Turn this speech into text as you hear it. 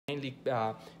mainly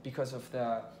because of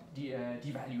the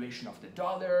devaluation of the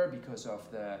dollar, because of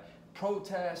the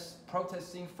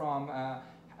protesting from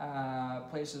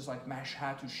places like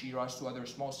Mashhad to Shiraz to other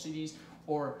small cities,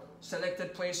 or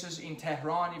selected places in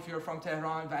Tehran, if you're from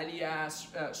Tehran, Valia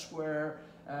Square,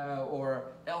 or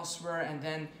elsewhere. And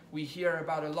then we hear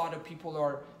about a lot of people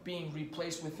are being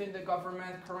replaced within the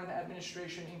government, current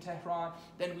administration in Tehran.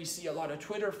 Then we see a lot of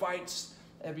Twitter fights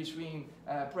between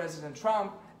President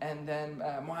Trump and then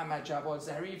Mohammad Javad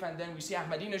Zarif, and then we see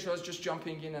Ahmadinejad just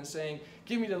jumping in and saying,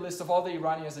 give me the list of all the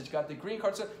Iranians that got the green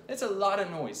card. So it's a lot of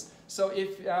noise. So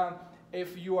if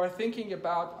you are thinking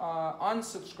about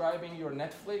unsubscribing your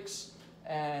Netflix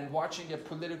and watching a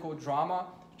political drama,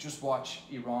 just watch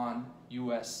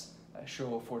Iran-US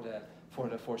show for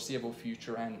the foreseeable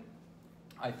future, and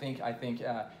I think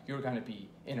you're going to be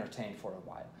entertained for a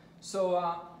while. So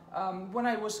when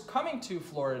I was coming to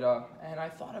Florida, and I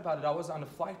thought about it, I was on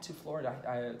a flight to Florida,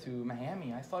 to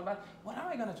Miami. I thought about, what am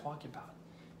I going to talk about?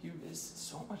 There's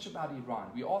so much about Iran.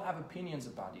 We all have opinions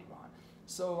about Iran.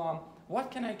 So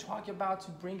what can I talk about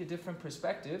to bring a different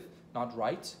perspective? Not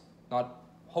right,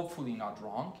 hopefully not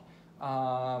wrong,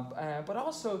 but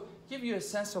also give you a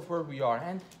sense of where we are.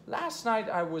 And last night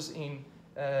I was in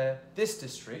this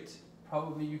district.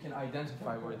 Probably you can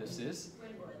identify where this is.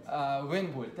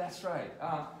 Wynwood, that's right.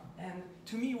 And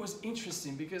to me it was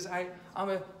interesting because I'm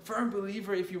a firm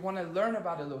believer, if you want to learn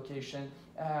about a location,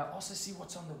 also see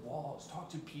what's on the walls, talk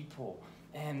to people,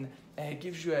 and it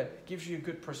gives you a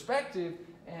good perspective.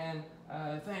 And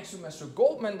thanks to Mr.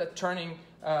 Goldman, that turning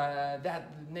that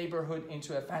neighborhood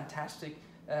into a fantastic,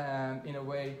 in a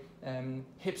way,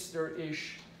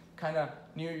 hipster-ish, kind of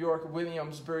New York,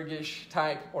 Williamsburg-ish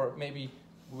type, or maybe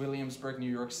Williamsburg,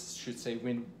 New York should say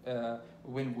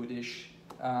Wynwood-ish.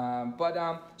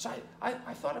 So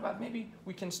I thought about maybe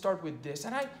we can start with this.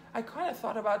 And I kind of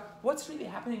thought about what's really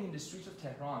happening in the streets of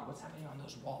Tehran, what's happening on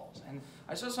those walls. And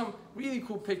I saw some really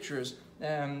cool pictures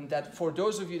that for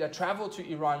those of you that travel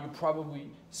to Iran, you've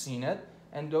probably seen it.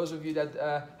 And those of you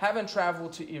that haven't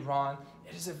traveled to Iran,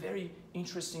 it is a very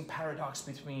interesting paradox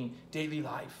between daily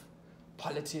life,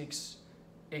 politics,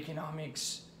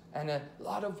 economics, and a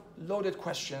lot of loaded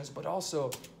questions, but also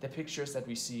the pictures that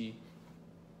we see,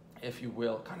 if you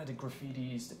will, kind of the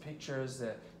graffitis, the pictures,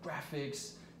 the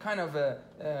graphics, kind of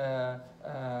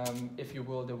if you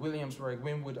will, the Williamsburg,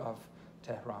 Wynwood of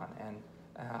Tehran. And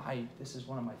this is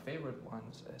one of my favorite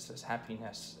ones. It says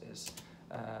happiness is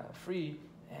free.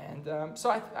 And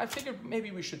so I figured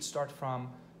maybe we should start from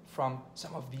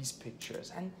some of these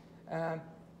pictures. And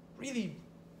really,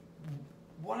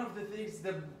 one of the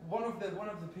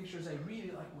pictures I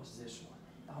really liked was this one.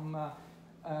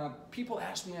 People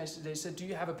asked me, they said, do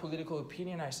you have a political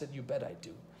opinion? I said, you bet I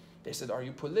do. They said, are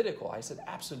you political? I said,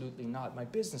 absolutely not. My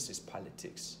business is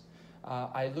politics.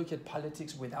 I look at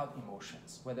politics without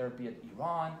emotions, whether it be at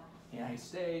Iran, United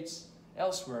States,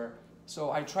 elsewhere.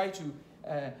 So I try to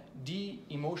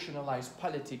de-emotionalize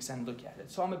politics and look at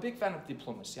it. So I'm a big fan of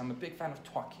diplomacy. I'm a big fan of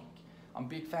talking. I'm a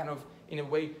big fan of, in a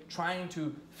way, trying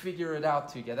to figure it out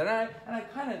together. And I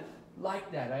kind of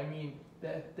like that. I mean,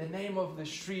 the name of the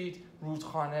street,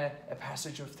 Rudkhane, a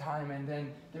passage of time, and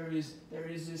then there is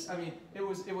this. I mean, it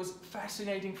was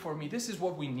fascinating for me. This is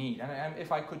what we need. And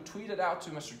if I could tweet it out to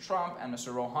Mr. Trump and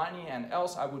Mr. Rouhani and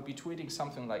else, I would be tweeting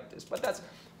something like this. But that's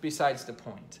besides the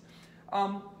point.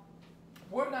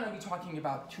 We're going to be talking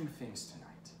about two things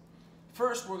tonight.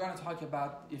 First, we're going to talk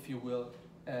about, if you will,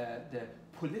 the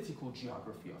political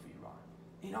geography of Iran.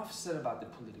 Enough said about the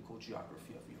political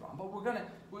geography of Iran, but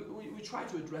we try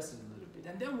to address it a little bit.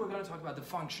 And then we're going to talk about the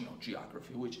functional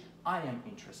geography, which I am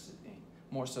interested in,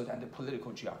 more so than the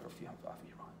political geography of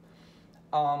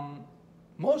Iran.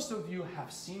 Most of you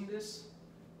have seen this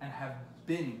and have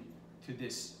been to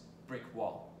this brick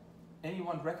wall.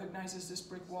 Anyone recognizes this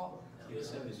brick wall?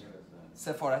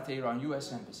 Sefarat Iran,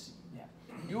 U.S. Embassy. Yeah,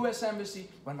 U.S. Embassy.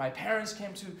 When my parents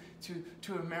came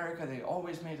to America, they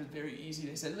always made it very easy.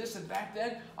 They said, listen, back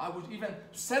then, I would even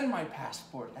send my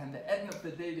passport, and at the end of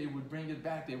the day, they would bring it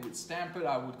back. They would stamp it.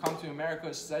 I would come to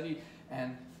America, study,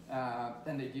 and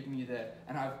then they give me the.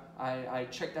 And I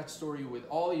checked that story with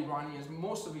all Iranians.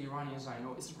 Most of the Iranians I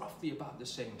know, it's roughly about the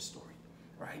same story,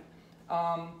 right?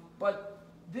 But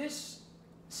this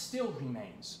still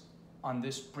remains on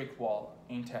this brick wall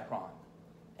in Tehran.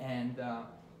 And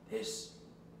this,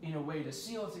 in a way, the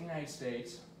seal of the United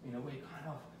States, in a way, kind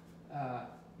of,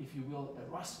 if you will, a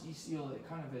rusty seal, a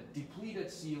kind of a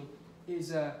depleted seal,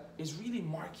 is really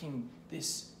marking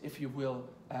this, if you will,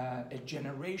 a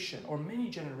generation or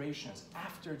many generations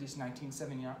after this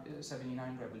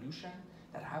 1979 revolution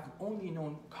that have only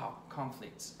known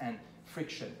conflicts and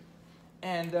friction.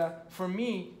 And for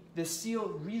me, the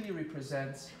seal really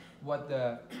represents what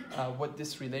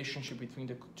this relationship between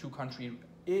the two countries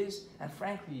is, and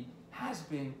frankly has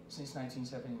been since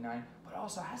 1979, but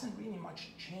also hasn't really much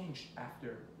changed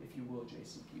after, if you will,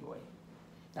 JCPOA.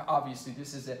 Now, obviously,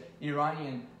 this is the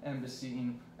Iranian embassy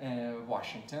in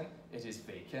Washington. It is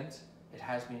vacant. It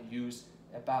has been used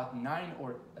about 9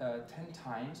 or 10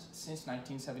 times since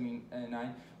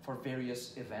 1979 for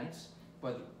various events,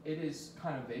 but it is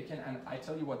kind of vacant. And I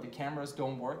tell you what, the cameras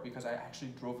don't work because I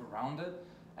actually drove around it,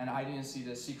 and I didn't see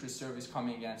the Secret Service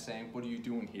coming and saying, "What are you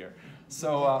doing here?"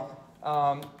 So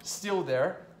still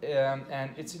there,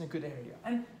 and it's in a good area.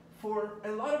 And for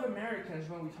a lot of Americans,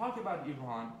 when we talk about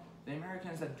Iran, the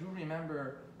Americans that do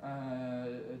remember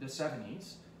the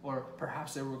 70s, or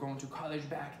perhaps they were going to college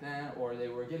back then, or they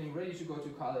were getting ready to go to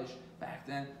college back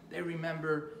then, they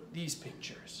remember these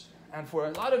pictures. And for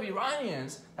a lot of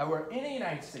Iranians that were in the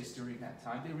United States during that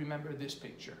time, they remember this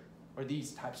picture, or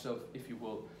these types of, if you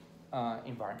will,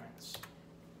 environments.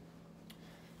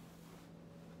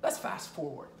 Let's fast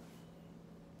forward.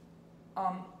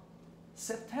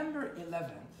 September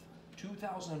 11th,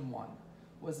 2001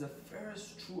 was the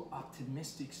first true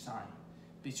optimistic sign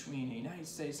between the United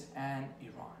States and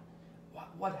Iran.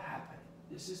 What happened?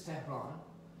 This is Tehran.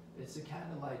 It's a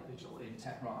candlelight vigil in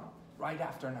Tehran right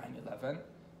after 9/11.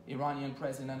 Iranian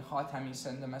President Khatami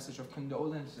sent a message of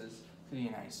condolences to the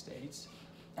United States,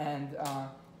 and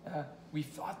we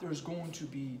thought there was going to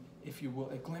be, if you will,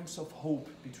 a glimpse of hope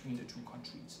between the two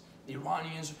countries. The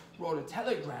Iranians wrote a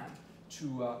telegram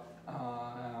to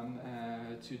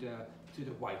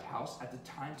the White House at the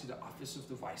time, to the office of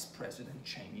the Vice President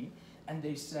Cheney, and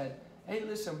they said, "Hey,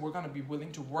 listen, we're going to be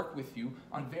willing to work with you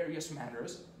on various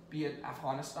matters, be it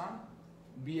Afghanistan,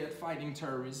 be it fighting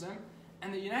terrorism."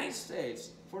 And the United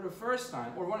States, for the first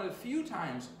time, or one of the few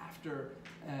times after,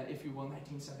 if you will,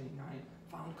 1979,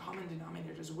 found common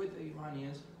denominators with the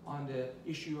Iranians on the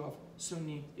issue of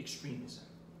Sunni extremism,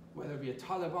 whether it be a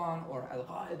Taliban or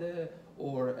Al-Qaeda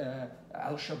or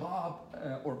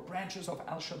Al-Shabaab or branches of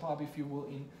Al-Shabaab, if you will,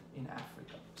 in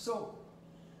Africa. So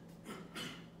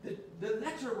the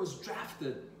letter was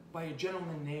drafted by a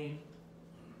gentleman named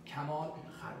Kamal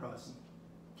Kharrazi.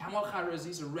 Kamal Kharrazi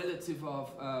is a relative of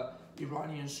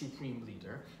Iranian supreme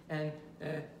leader, and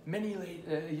many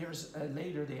years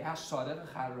later they asked Sadr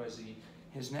Kharrazi,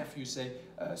 his nephew, say,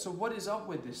 "So what is up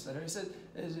with this letter?" He said,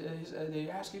 they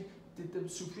asked him, "Did the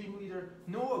supreme leader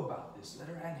know about this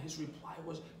letter?" And his reply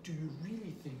was, "Do you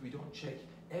really think we don't check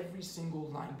every single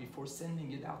line before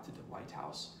sending it out to the White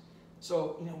House?"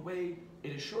 So in a way,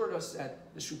 it assured us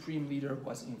that the supreme leader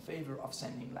was in favor of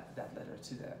sending that letter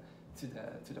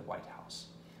to the White House.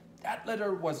 That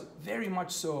letter was very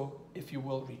much so, if you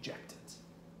will, rejected.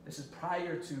 This is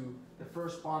prior to the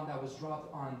first bomb that was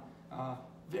dropped on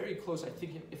very close, I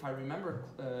think, if I remember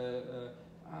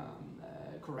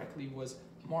correctly, was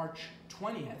March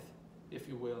 20th, if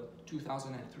you will,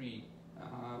 2003,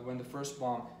 when the first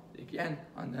bomb, again,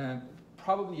 on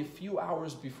probably a few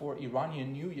hours before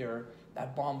Iranian New Year,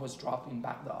 that bomb was dropped in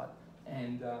Baghdad.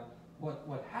 And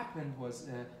what happened was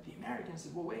the Americans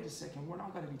said, "Well, wait a second, we're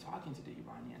not going to be talking to the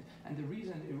Iranians." And the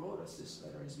reason they wrote us this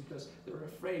letter is because they were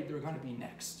afraid they were going to be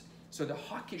next. So the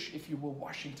hawkish, if you will,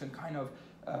 Washington kind of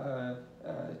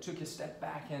took a step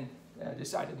back and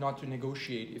decided not to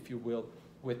negotiate, if you will,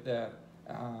 with the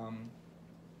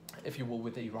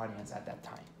Iranians at that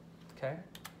time. Okay.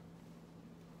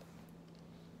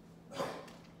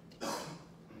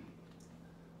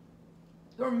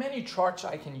 There are many charts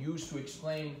I can use to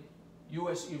explain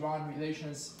U.S.-Iran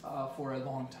relations for a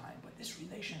long time, but this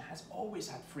relation has always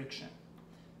had friction.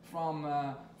 From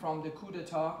the coup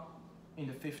d'etat in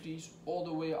the 50s, all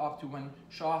the way up to when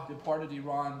Shah departed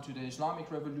Iran, to the Islamic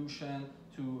Revolution,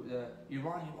 to the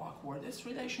Iran-Iraq War, this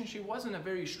relationship wasn't a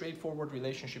very straightforward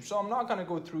relationship. So I'm not going to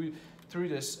go through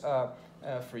this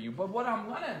for you. But what I'm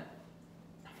going to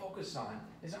focus on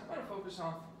is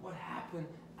what happened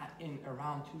in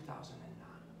around 2009.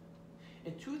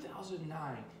 In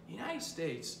 2009, the United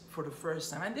States, for the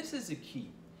first time, and this is the key,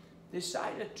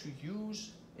 decided to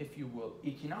use, if you will,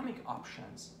 economic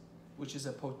options, which is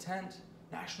a potent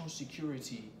national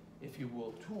security, if you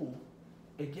will, tool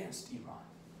against Iran.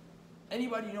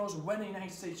 Anybody knows when the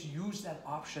United States used that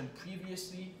option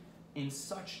previously in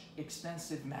such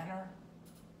extensive manner?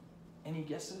 Any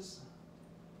guesses?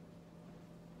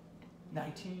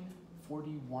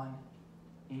 1941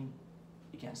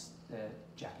 against the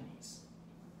Japanese.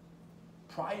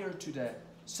 Prior to the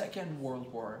Second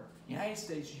World War, the United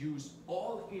States used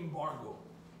all embargo,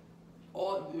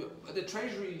 all the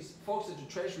treasuries, folks at the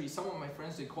Treasury, some of my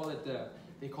friends, they call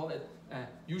it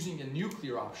using a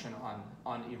nuclear option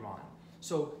on Iran.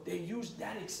 So they used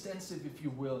that extensive, if you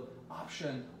will,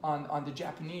 option on the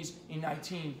Japanese in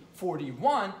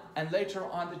 1941, and later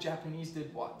on the Japanese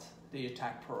did what? They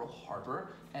attacked Pearl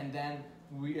Harbor, and then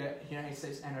the United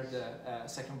States entered the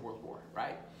Second World War,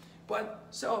 right? But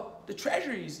so the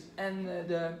treasuries and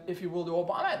if you will, the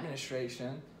Obama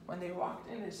administration, when they walked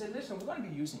in, they said, listen, we're going to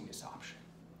be using this option.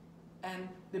 And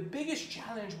the biggest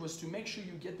challenge was to make sure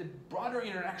you get the broader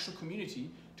international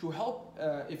community to help,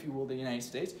 if you will, the United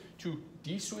States to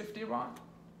de-SWIFT Iran,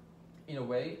 in a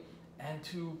way, and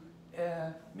to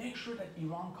make sure that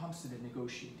Iran comes to the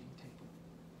negotiating table.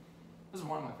 This is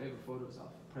one of my favorite photos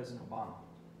of President Obama.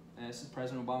 And this is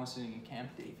President Obama sitting in Camp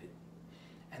David.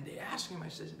 And they asked him,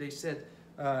 they said,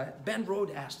 Ben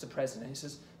Rode asked the president, he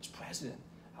says, President,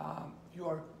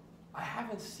 I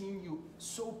haven't seen you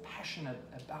so passionate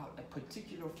about a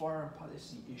particular foreign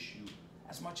policy issue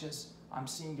as much as I'm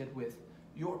seeing it with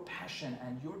your passion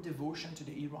and your devotion to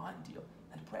the Iran deal.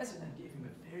 And the president gave him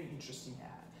a very interesting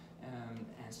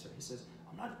answer. He says,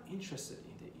 I'm not interested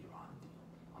in the Iran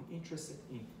deal. I'm interested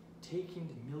in taking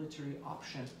the military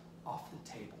options off the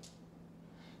table.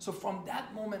 So from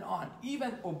that moment on,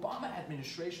 even Obama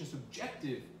administration's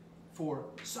objective for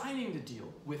signing the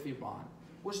deal with Iran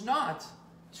was not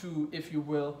to, if you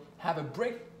will, have a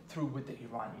breakthrough with the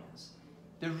Iranians.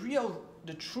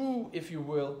 The true, if you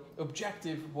will,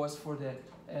 objective was for the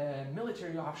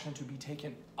military option to be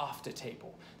taken off the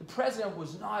table. The president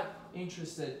was not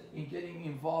interested in getting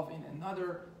involved in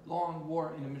another long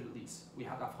war in the Middle East. We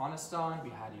had Afghanistan, we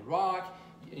had Iraq.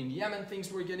 In Yemen,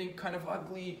 things were getting kind of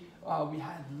ugly. We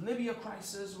had Libya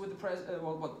crisis with the president.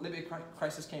 Well, Libya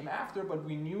crisis came after, but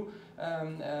we knew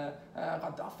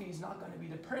Gaddafi is not going to be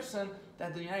the person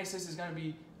that the United States is going to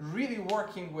be really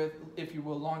working with, if you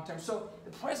will, long term. So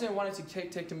the president wanted to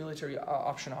take the military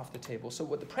option off the table. So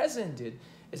what the president did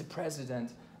is the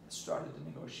president started the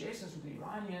negotiations with the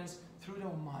Iranians through the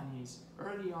Omanis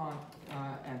early on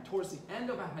and towards the end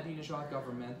of Ahmadinejad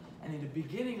government and in the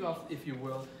beginning of, if you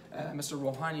will, Mr.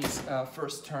 Rouhani's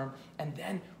first term. And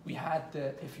then we had,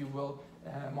 if you will,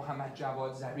 Mohammad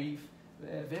Javad Zarif,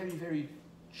 a very, very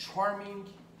charming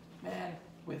man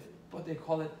with what they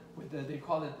call it,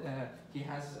 he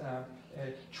has a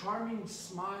charming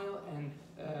smile and,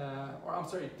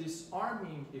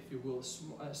 disarming, if you will,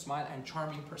 smile and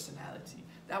charming personality.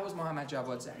 That was Mohammad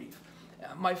Javad Zarif.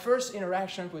 My first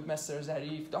interaction with Mr.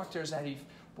 Zarif, Dr. Zarif,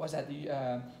 was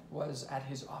at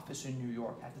his office in New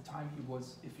York. At the time, he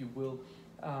was, if you will,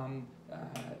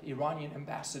 Iranian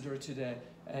ambassador to the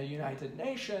United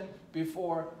Nations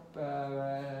before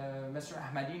Mr.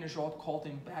 Ahmadinejad called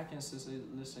him back and says,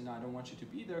 listen, I don't want you to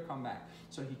be there, come back.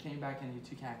 So he came back and he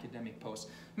took academic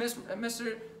posts.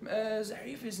 Mr.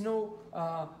 Zarif is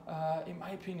in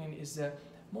my opinion, is the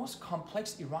most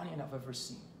complex Iranian I've ever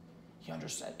seen. He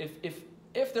understands.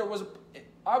 If there was,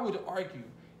 I would argue,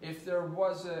 if there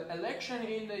was an election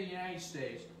in the United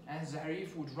States and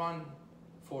Zarif would run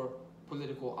for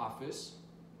political office,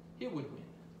 he would win.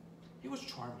 He was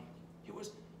charming. He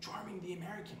was charming the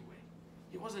American way.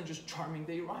 He wasn't just charming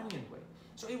the Iranian way.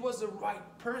 So he was the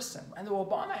right person. And the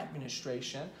Obama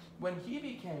administration, when he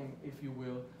became, if you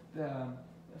will, the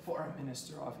foreign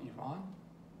minister of Iran,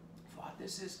 thought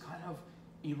this is kind of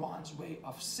Iran's way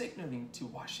of signaling to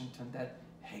Washington that,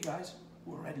 hey guys,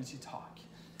 we're ready to talk.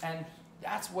 And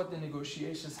that's what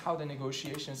how the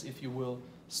negotiations, if you will,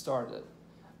 started.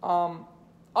 I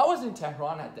was in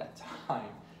Tehran at that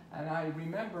time, and I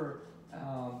remember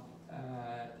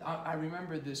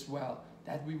this well,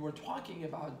 that we were talking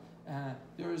about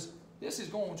this is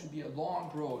going to be a long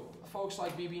road. Folks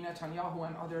like Bibi Netanyahu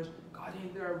and others got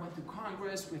in there, went to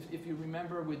Congress, if you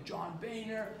remember, with John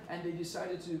Boehner, and they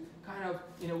decided to kind of,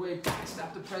 in a way,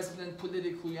 backstab the president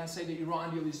politically and say the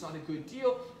Iran deal is not a good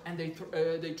deal, and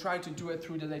they tried to do it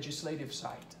through the legislative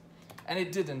side. And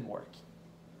it didn't work.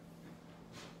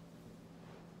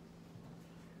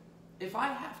 If I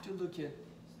have to look at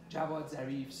Javad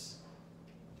Zarif's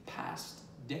past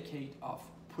decade of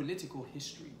political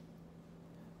history,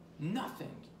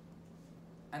 nothing,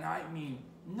 and I mean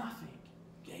nothing,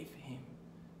 gave him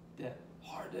the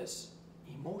hardest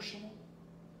emotional,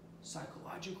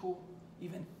 psychological,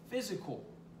 even physical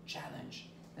challenge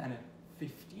than a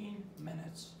 15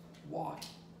 minutes walk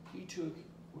he took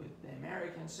with the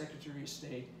American Secretary of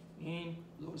State in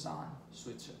Lausanne,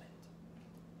 Switzerland.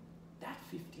 That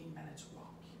 15 minutes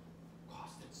walk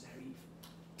costed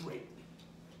Zarif greatly.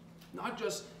 Not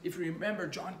just, if you remember,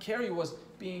 John Kerry was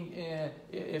being,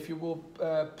 if you will,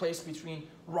 placed between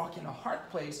rock and a hard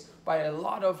place by a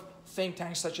lot of think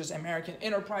tanks such as American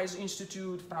Enterprise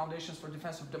Institute, Foundations for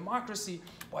Defense of Democracy,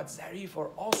 but Zarif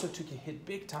also took a hit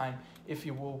big time, if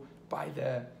you will, by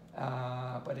the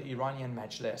by the Iranian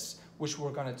Majlis, which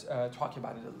we're going to talk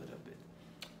about it a little bit.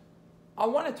 I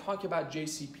want to talk about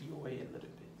JCPOA a little bit.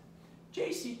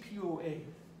 JCPOA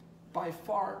by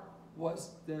far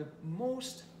was the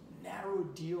most narrow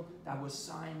deal that was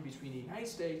signed between the United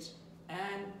States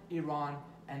and Iran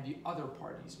and the other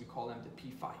parties. We call them the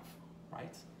P5,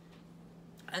 right?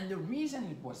 And the reason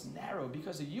it was narrow,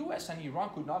 because the US and Iran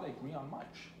could not agree on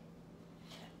much.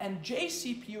 And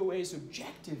JCPOA's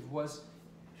objective was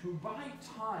to buy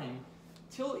time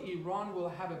till Iran will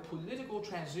have a political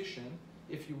transition,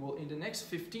 if you will, in the next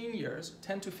 15 years,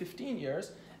 10 to 15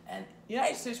 years, and the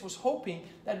United States was hoping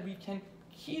that we can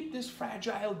keep this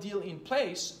fragile deal in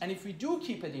place, and if we do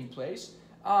keep it in place,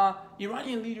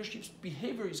 Iranian leadership's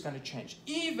behavior is going to change.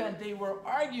 Even they were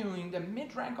arguing the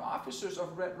mid-rank officers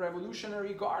of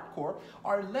Revolutionary Guard Corps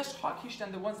are less hawkish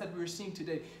than the ones that we're seeing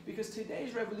today, because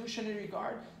today's Revolutionary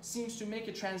Guard seems to make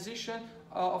a transition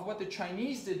of what the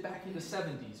Chinese did back in the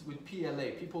 70s with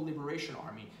PLA, People Liberation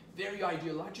Army. Very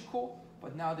ideological,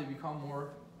 but now they become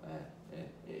more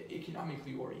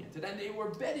economically oriented. And they were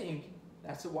betting,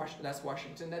 that's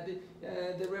Washington, that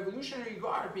the Revolutionary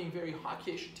Guard being very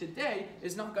hawkish today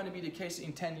is not going to be the case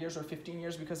in 10 years or 15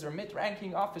 years, because their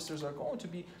mid-ranking officers are going to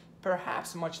be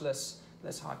perhaps much less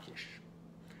hawkish.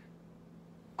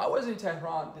 I was in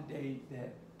Tehran the day the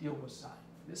deal was signed.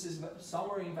 This is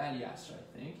somewhere in Vali Asr, I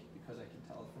think, because I can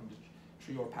tell from the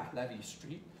tree or Pahlavi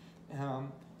Street.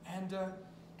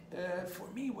 For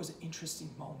me, it was an interesting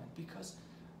moment, because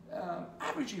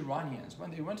average Iranians,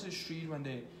 when they went to the street, when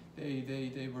they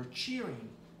were cheering,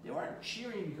 they weren't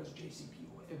cheering because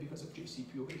of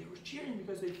JCPOA. They were cheering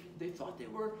because they thought they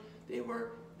were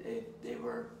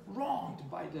wronged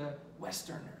by the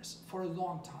Westerners for a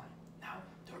long time. Now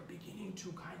they're beginning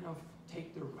to kind of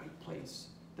take their right place.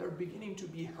 They're beginning to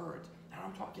be heard. And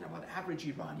I'm talking about average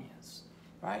Iranians,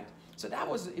 right? So that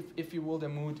was, if you will, the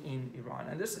mood in Iran.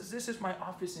 And this is my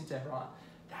office in Tehran.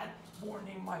 That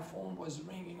morning, my phone was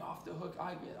ringing off the hook.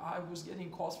 I was getting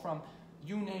calls from,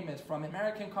 you name it, from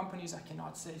American companies. I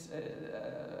cannot say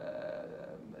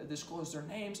disclose their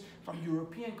names. From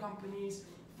European companies,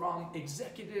 from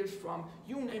executives, from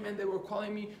you name it. They were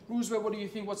calling me, Roozbeh, what do you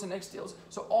think? What's the next deals?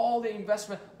 So all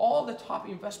the top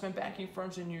investment banking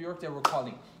firms in New York, they were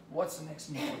calling. What's the next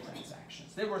move for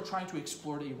transactions? They were trying to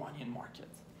explore the Iranian market.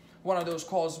 One of those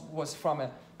calls was from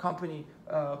a company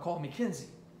called McKinsey.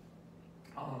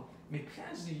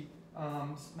 McKinsey,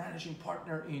 managing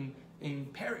partner in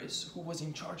Paris, who was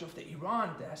in charge of the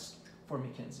Iran desk for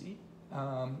McKinsey,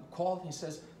 called. He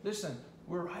says, listen,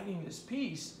 we're writing this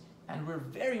piece and we're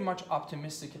very much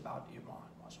optimistic about Iran.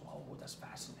 I was, well, that's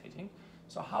fascinating.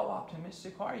 So how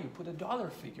optimistic are you? Put a dollar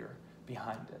figure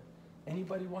behind it.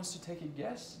 Anybody wants to take a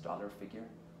guess? Dollar figure?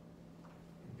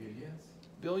 Billions.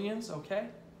 Billions, okay.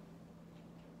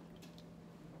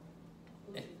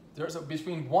 There's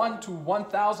between 1 to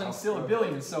 1,000 still a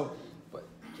billion. So, but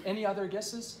any other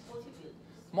guesses?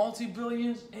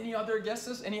 Multi-billions. Any other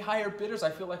guesses? Any higher bidders?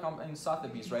 I feel like I'm in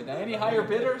Sotheby's right now. Any higher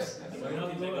bidders?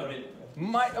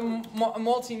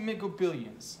 Multi-mega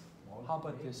billions. How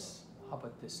about this? How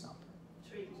about this number?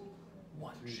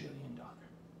 $1 trillion.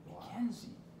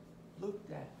 McKinsey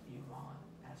looked at Iran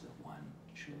as a $1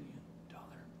 trillion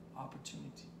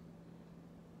opportunity.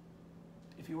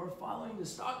 If you were following the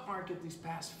stock market these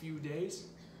past few days,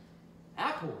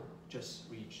 Apple just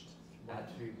reached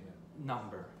that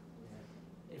number.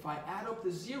 Yeah. If I add up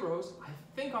the zeros, I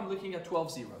think I'm looking at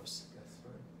 12 zeros. That's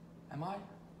right. Am I?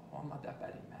 Oh, I'm not that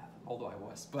bad in math, although I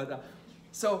was. But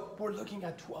so we're looking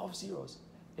at 12 zeros,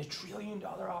 $1 trillion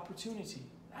opportunity.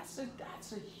 That's a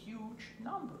huge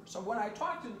number. So when I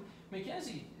talked to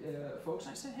McKinsey folks,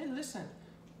 I said, hey, listen,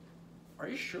 are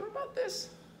you sure about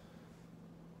this?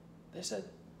 They said,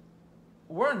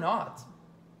 we're not,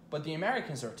 but the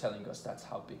Americans are telling us that's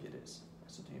how big it is. I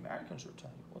said, the Americans are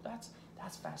telling you. Well, that's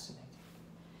fascinating.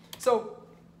 So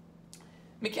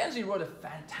McKinsey wrote a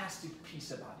fantastic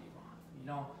piece about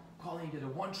Iran, calling it a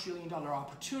 $1 trillion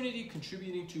opportunity,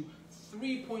 contributing to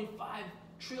 $3.5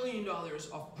 trillion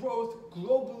of growth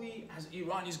globally as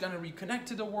Iran is going to reconnect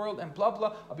to the world and blah,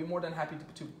 blah. I'll be more than happy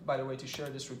to, by the way, to share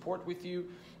this report with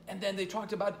you. And then they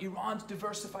talked about Iran's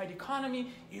diversified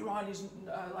economy. Iran is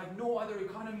like no other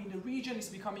economy in the region. It's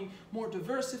becoming more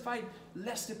diversified,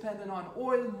 less dependent on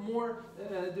oil, more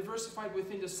diversified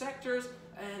within the sectors.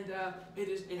 And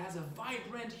it has a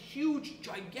vibrant, huge,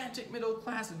 gigantic middle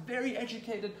class, very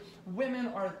educated. Women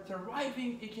are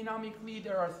thriving economically. They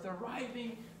are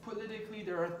thriving politically.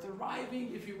 They are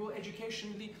thriving, if you will,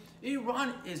 educationally.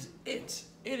 Iran is it.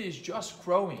 It is just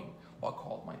growing. I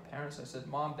called my parents. I said,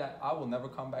 Mom, Dad, I will never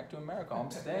come back to America. I'm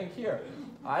staying here.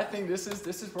 I think this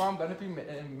is where I'm going to be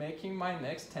making my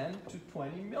next 10 to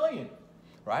 20 million,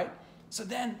 right? So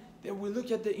then we look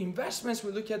at the investments,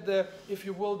 we look at the, if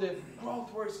you will, the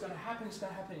growth where it's going to happen. It's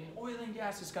going to happen in oil and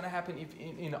gas. It's going to happen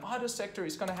in the auto sector.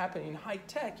 It's going to happen in high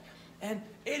tech. And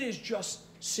it is just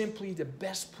simply the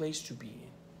best place to be in.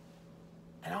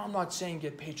 And I'm not saying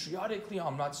it patriotically.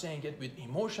 I'm not saying it with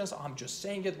emotions. I'm just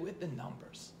saying it with the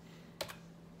numbers.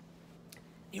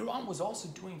 Iran was also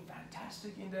doing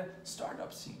fantastic in the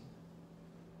startup scene.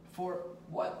 For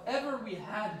whatever we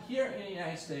had here in the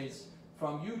United States,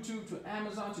 from YouTube to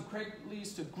Amazon to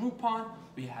Craigslist to Groupon,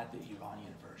 we had the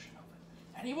Iranian version of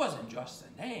it. And it wasn't just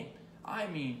a name. I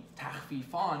mean,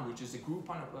 Takhfifan, which is a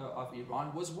Groupon of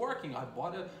Iran, was working. I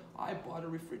bought a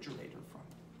refrigerator from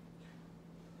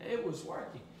it. It was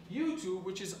working. YouTube,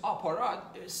 which is Aparat,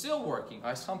 is still working.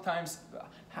 I sometimes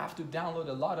have to download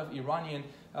a lot of Iranian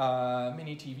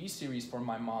mini TV series for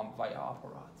my mom via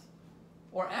Aparat.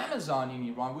 Or Amazon in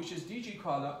Iran, which is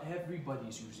Digicala.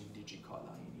 Everybody's using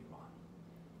Digicala in Iran.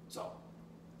 So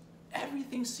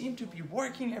everything seemed to be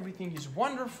working. Everything is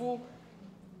wonderful.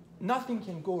 Nothing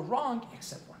can go wrong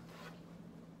except one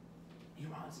thing.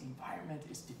 Iran's environment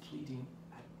is depleting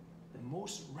at the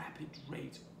most rapid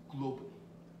rate globally.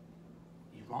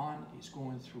 Iran is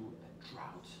going through a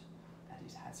drought that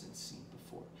it hasn't seen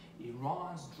before.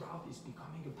 Iran's drought is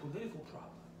becoming a political problem.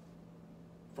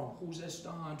 From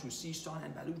Khuzestan to Sistan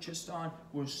and Baluchistan,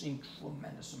 we're seeing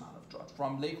tremendous amount of drought.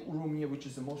 From Lake Urumia, which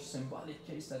is the most symbolic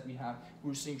case that we have,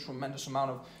 we're seeing tremendous amount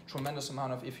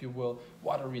of, if you will,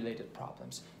 water-related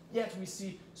problems. Yet we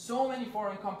see so many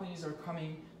foreign companies are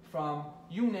coming from,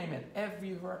 you name it,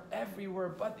 everywhere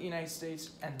but the United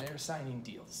States, and they're signing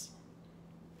deals.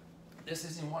 This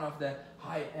is in one of the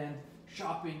high-end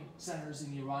shopping centers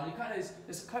in Iran.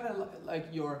 It's kind of like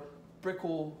your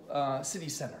Brickell city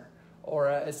center, or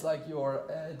it's like your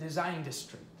design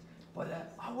district.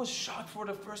 But I was shocked for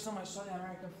the first time I saw the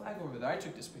American flag over there. I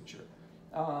took this picture,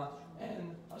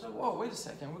 and I was like, "Whoa, wait a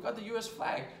second! We got the U.S.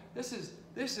 flag. This is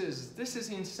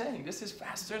insane. This is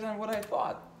faster than what I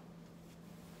thought."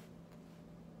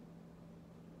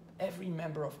 Every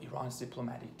member of Iran's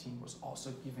diplomatic team was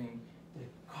also giving the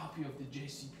copy of the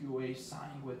JCPOA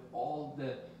signed with all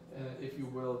the, if you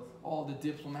will, all the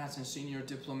diplomats and senior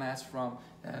diplomats, from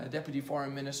deputy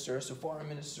foreign ministers to foreign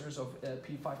ministers of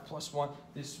P5+1.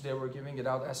 They were giving it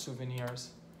out as souvenirs.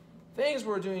 Things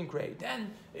were doing great.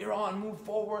 Then Iran moved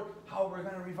forward, how we're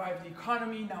going to revive the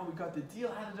economy. Now we got the deal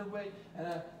out of the way.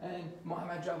 And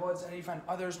Mohammad Javad Zarif and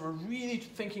others were really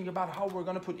thinking about how we're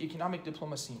going to put economic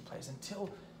diplomacy in place, until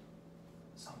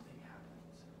something happened.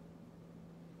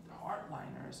 The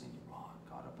hardliners in Iran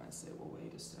got up and said, well,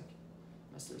 wait a second.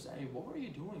 Mr. Zarif, what were you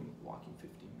doing walking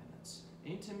 15 minutes?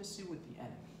 Intimacy with the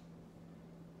enemy.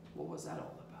 What was that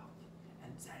all about?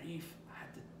 And Zarif had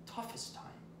the toughest time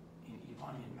in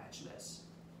Iranian Majlis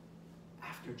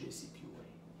after JCPOA.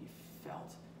 He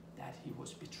felt that he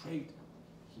was betrayed.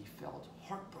 He felt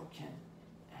heartbroken,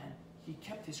 and he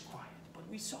kept his quiet. But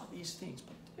we saw these things.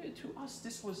 But to us,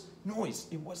 this was noise.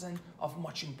 It wasn't of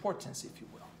much importance, if you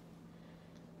will.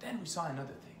 Then we saw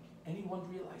another thing. Anyone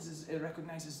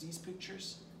recognizes these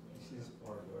pictures? This is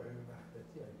Roozbeh Aliabadi, I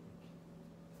think.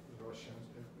 Russian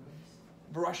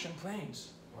planes. Russian planes.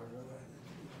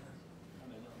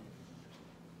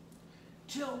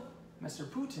 Till Mr.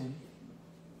 Putin,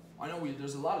 I know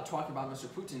there's a lot of talk about Mr.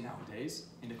 Putin nowadays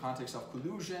in the context of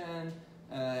collusion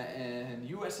and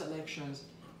US elections,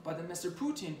 but then Mr.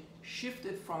 Putin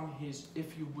shifted from his,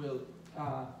 if you will,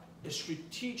 a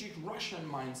strategic Russian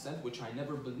mindset, which I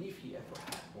never believed he ever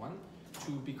had one,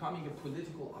 to becoming a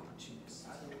political opportunist.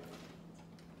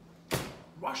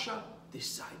 Russia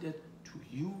decided to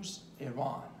use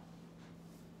Iran.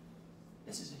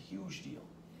 This is a huge deal.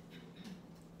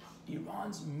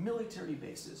 Iran's military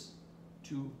bases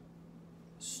to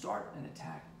start an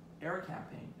air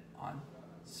campaign on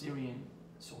Syrian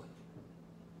soil.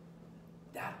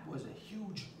 That was a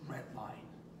huge red line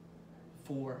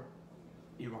for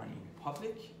Iranian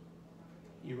public,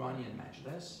 Iranian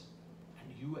Majlis,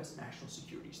 and US national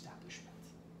security establishment.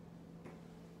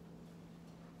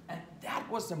 And that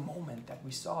was the moment that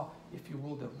we saw, if you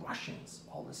will, the Russians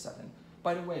all of a sudden.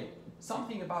 By the way,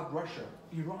 something about Russia,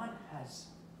 Iran has,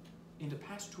 in the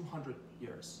past 200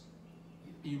 years,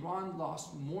 Iran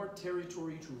lost more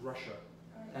territory to Russia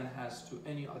than it has to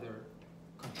any other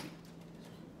country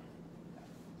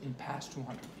in past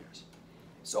 200 years.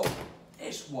 So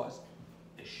this was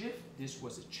a shift, this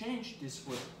was a change, this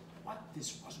was what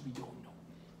this was, we don't know.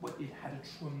 But it had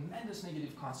a tremendous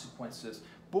negative consequences,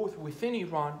 both within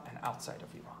Iran and outside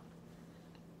of Iran.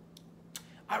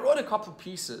 I wrote a couple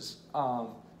pieces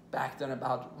back then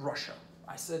about Russia.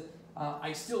 I said,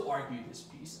 I still argue this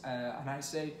piece, and I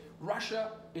say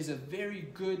Russia is a very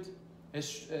good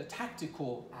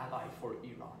tactical ally for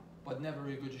Iran, but never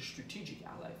a good strategic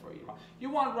ally for Iran. You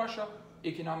want Russia,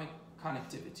 economic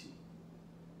connectivity.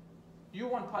 You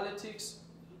want politics,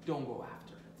 don't go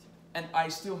after it. And I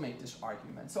still make this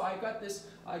argument. So I got this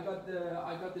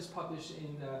published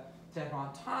in the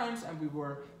Tehran Times, and we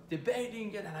were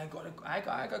debating it, and I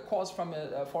got calls from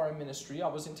a foreign ministry. I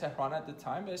was in Tehran at the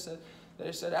time. They said,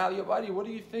 Aliabadi, what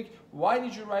do you think? Why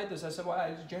did you write this? I said, well,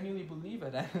 I genuinely believe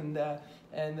it.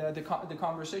 And the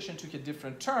conversation took a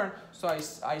different turn, so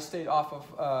I stayed off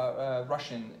of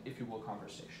Russian, if you will,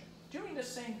 conversation. During the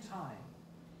same time,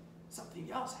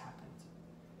 something else happened.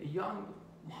 A young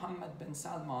Mohammed bin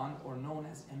Salman, or known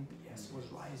as MBS, was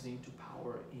rising to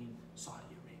power in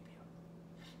Saudi Arabia.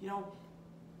 You know,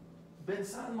 bin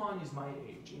Salman is my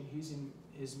age, and he's in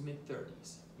his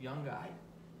mid-30s, young guy,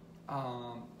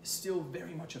 still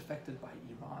very much affected by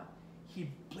Iran.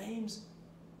 He blames,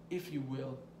 if you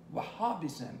will,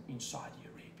 Wahhabism in Saudi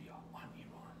Arabia on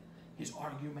Iran. His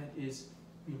argument is,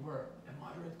 we were a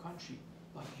moderate country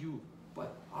like you,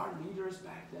 but our leaders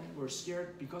back then were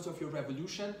scared because of your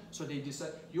revolution, so they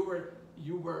decided you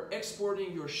were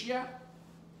exporting your Shia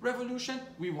revolution,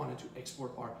 we wanted to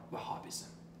export our Wahhabism.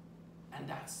 And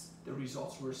that's the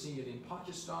results. We're seeing it in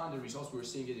Pakistan, the results we're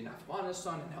seeing it in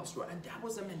Afghanistan and elsewhere. And that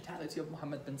was the mentality of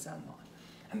Mohammed bin Salman.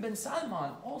 And bin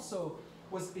Salman also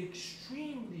was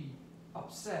extremely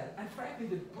upset. And frankly,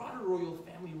 the broader royal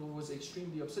family was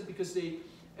extremely upset because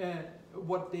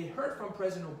what they heard from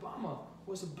President Obama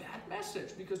was a bad message.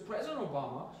 Because President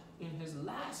Obama, in his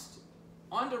last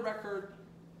on-the-record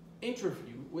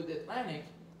interview with Atlantic,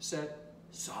 said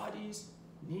Saudis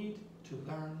need to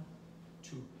learn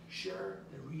to share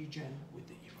the region with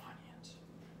the Iranians.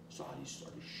 Saudis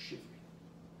started shivering.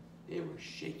 They were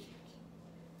shaking.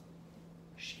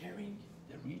 Sharing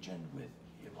the region with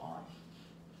Iran?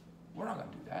 We're not going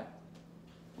to do that.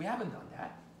 We haven't done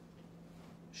that.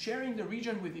 Sharing the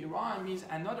region with Iran means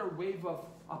another wave of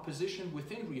opposition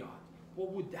within Riyadh.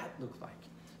 What would that look like?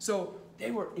 So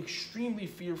they were extremely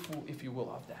fearful, if you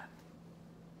will, of that.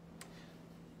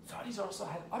 Saudis also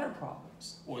had other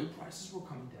problems. Oil prices were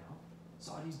coming down.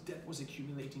 Saudi's debt was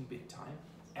accumulating big time.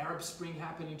 Arab Spring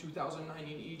happened in 2009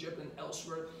 in Egypt and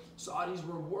elsewhere. Saudis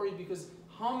were worried because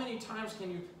how many times can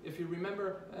you, if you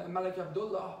remember, Malik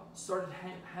Abdullah started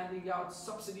handing out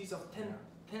subsidies of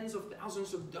tens of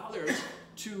thousands of dollars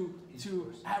to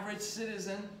average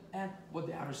citizen, and what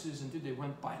the average citizen did, they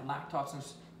went buy laptops and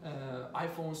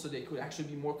iPhones so they could actually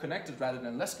be more connected rather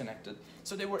than less connected.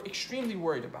 So they were extremely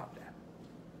worried about that.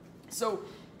 So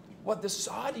what the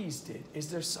Saudis did is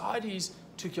the Saudis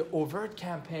took an overt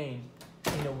campaign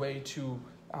in a way to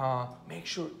make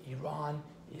sure Iran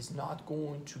is not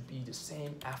going to be the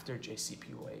same after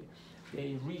JCPOA.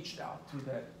 They reached out to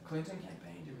the Clinton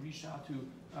campaign, they reached out to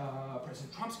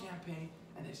President Trump's campaign,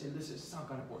 and they said, listen, it's not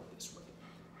going to work this way.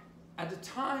 At the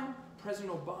time,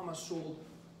 President Obama sold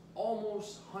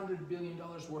almost $100 billion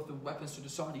worth of weapons to the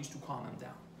Saudis to calm them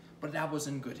down. But that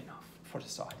wasn't good enough for the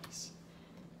Saudis.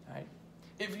 Right?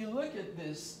 If you look at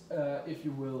this, if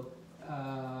you will,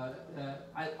 I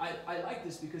like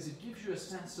this because it gives you a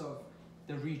sense of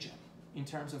the region in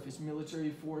terms of its military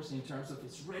force, in terms of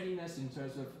its readiness, in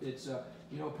terms of its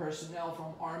personnel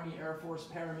from Army, Air Force,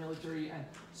 paramilitary, and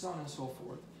so on and so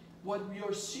forth. What we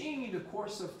are seeing in the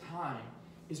course of time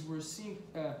is we're seeing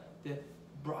the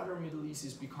broader Middle East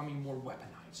is becoming more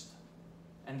weaponized.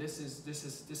 And this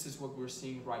is what we're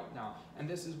seeing right now. And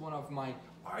this is one of my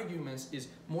arguments, is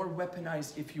more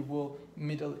weaponized, if you will,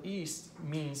 Middle East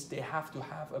means they have to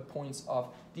have a points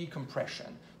of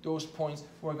decompression. Those points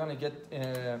we're gonna get to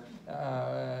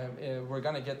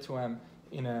them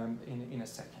in a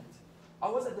second. I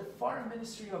was at the Foreign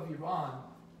Ministry of Iran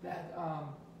that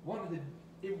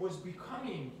it was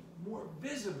becoming more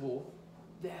visible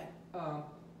that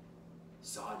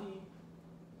Saudi,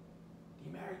 the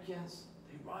Americans,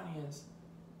 the Iranians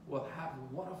will have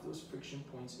one of those friction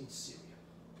points in Syria.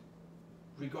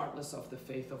 Regardless of the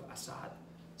faith of Assad,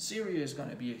 Syria is going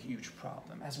to be a huge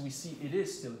problem. As we see, it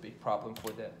is still a big problem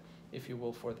for the, if you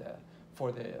will, for the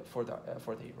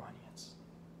Iranians.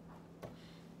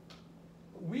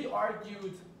 We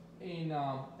argued in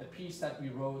a piece that we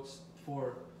wrote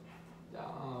for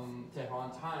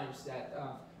Tehran Times that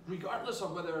regardless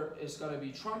of whether it's going to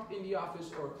be Trump in the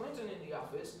office or Clinton in the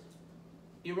office,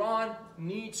 Iran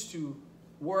needs to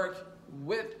work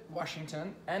with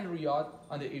Washington and Riyadh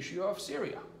on the issue of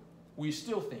Syria. We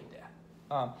still think that.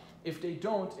 If they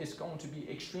don't, it's going to be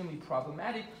extremely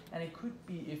problematic, and it could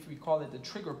be, if we call it the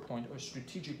trigger point or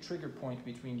strategic trigger point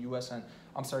between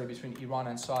between Iran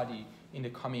and Saudi in the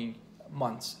coming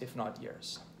months, if not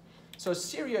years. So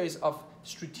Syria is of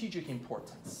strategic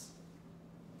importance.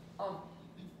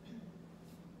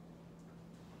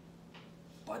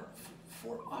 But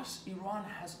for us, Iran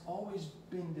has always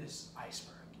been this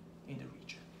iceberg in the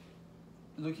region.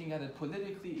 Looking at it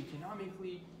politically,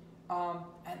 economically,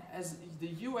 and as the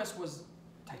US was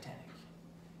Titanic.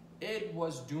 It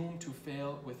was doomed to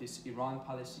fail with its Iran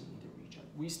policy in the region.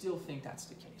 We still think that's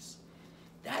the case.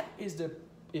 That is the,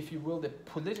 if you will, the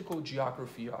political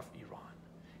geography of Iran.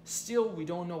 Still, we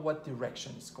don't know what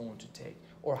direction it's going to take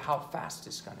or how fast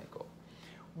it's going to go.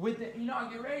 With the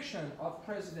inauguration of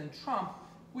President Trump,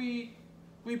 we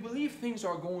believe things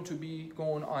are going to be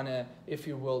going on a, if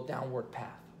you will, downward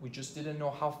path. We just didn't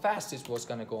know how fast it was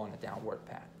going to go on a downward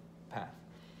path.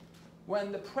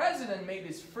 When the president made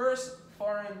his first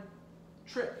foreign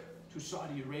trip to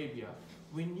Saudi Arabia,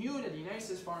 we knew that the United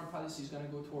States foreign policy is going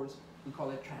to go towards, we call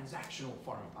it transactional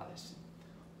foreign policy.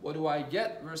 What do I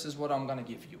get versus what I'm going to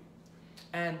give you?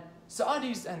 And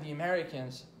Saudis and the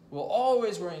Americans will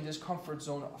always were in this comfort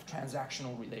zone of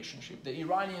transactional relationship. The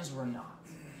Iranians were not.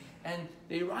 And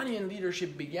the Iranian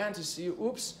leadership began to see,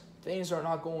 oops, things are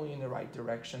not going in the right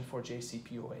direction for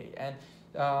JCPOA. And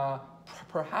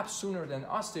perhaps sooner than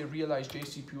us, they realized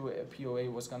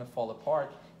JCPOA was going to fall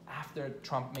apart after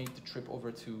Trump made the trip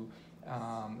over to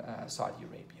Saudi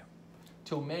Arabia.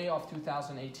 Till May of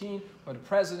 2018, when the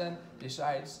president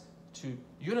decides to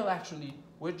unilaterally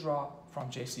withdraw from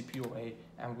JCPOA,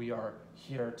 and we are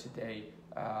here today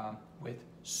with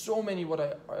so many, what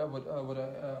I would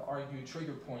argue,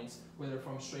 trigger points, whether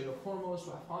from Strait of Hormuz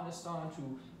to Afghanistan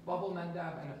to Bab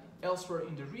el-Mandab and elsewhere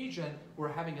in the region.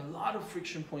 We're having a lot of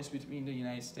friction points between the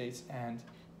United States and,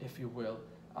 if you will,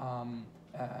 Iran,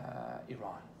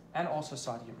 and also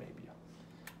Saudi Arabia.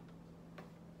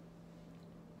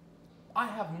 I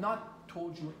have not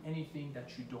told you anything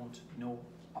that you don't know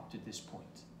up to this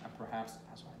point, and perhaps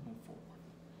as I move forward.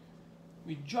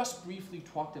 We just briefly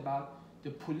talked about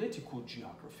the political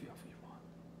geography of Iran,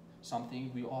 something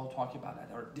we all talk about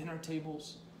at our dinner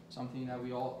tables, something that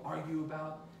we all argue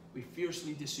about. We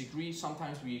fiercely disagree,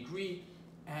 sometimes we agree,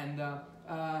 and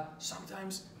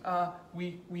sometimes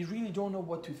we really don't know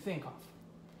what to think of.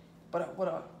 But what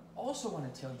I also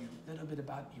want to tell you a little bit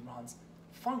about Iran's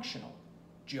functional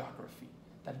geography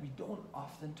that we don't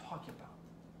often talk about.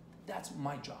 That's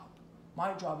my job.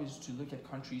 My job is to look at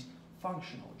countries'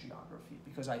 functional geography,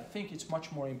 because I think it's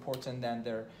much more important than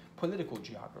their political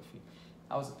geography.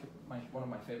 That was one of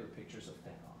my favorite pictures of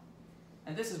Tehran.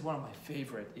 And this is one of my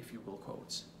favorite, if you will,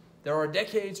 quotes. There are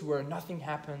decades where nothing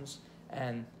happens,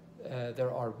 and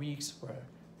there are weeks where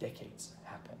decades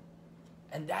happen.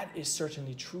 And that is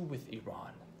certainly true with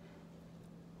Iran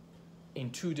in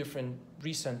two different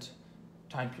recent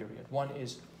time periods. One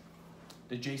is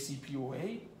the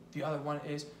JCPOA, the other one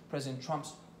is President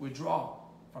Trump's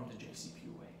withdrawal from the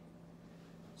JCPOA.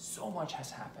 So much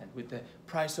has happened with the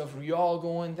price of rial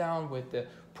going down, with the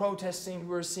protesting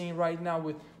we're seeing right now,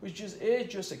 which is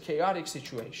just a chaotic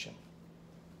situation.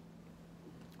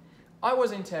 I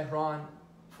was in Tehran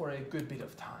for a good bit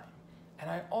of time, and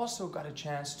I also got a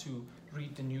chance to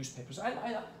read the newspapers.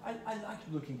 I like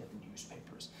looking at the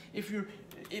newspapers. If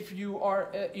you are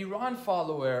an Iran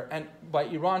follower, and by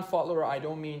Iran follower I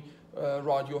don't mean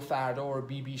Radio Farda or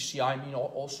BBC, I mean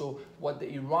also what the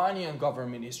Iranian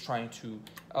government is trying to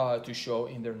show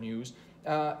in their news.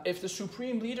 If the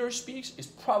supreme leader speaks, it's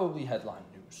probably headline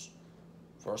news.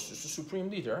 First is the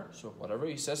supreme leader, so whatever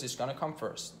he says is going to come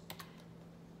first.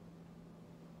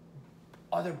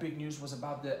 Other big news was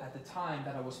about at the time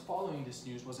that I was following this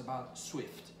news, was about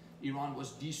SWIFT. Iran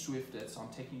was de-SWIFTed, so I'm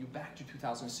taking you back to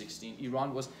 2016.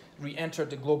 Iran was re-entered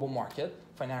the global market,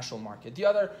 financial market. The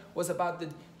other was about the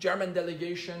German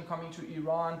delegation coming to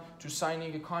Iran to sign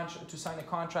a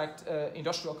contract,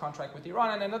 industrial contract with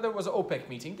Iran, and another was an OPEC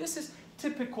meeting. This is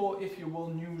typical, if you will,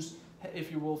 news,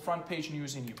 if you will, front page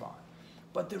news in Iran.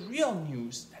 But the real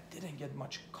news that didn't get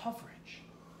much coverage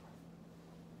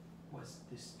was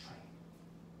this train.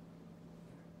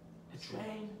 A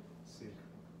train,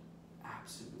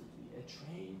 absolutely. A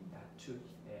train that took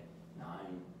a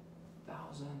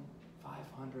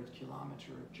 9,500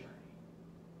 kilometer journey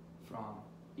from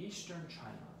eastern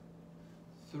China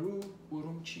through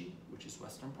Urumqi, which is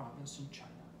western province in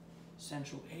China,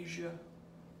 Central Asia,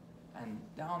 and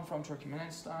down from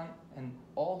Turkmenistan, and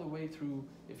all the way through,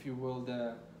 if you will,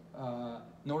 the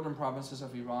northern provinces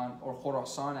of Iran, or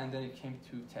Khorasan, and then it came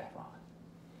to Tehran.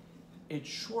 It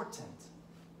shortened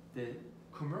the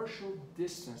commercial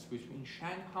distance between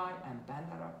Shanghai and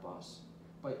Bandar Abbas,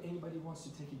 but anybody wants to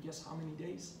take a guess how many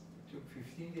days? It took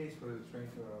 15 days for the train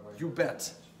to arrive. You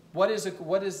bet. What is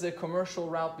the commercial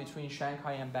route between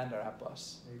Shanghai and Bandar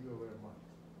Abbas? Maybe over a month.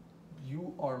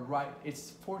 You are right.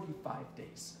 It's 45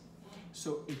 days.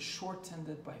 So it's shortened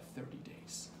it by 30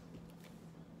 days.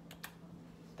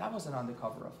 That wasn't on the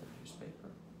cover of the newspaper.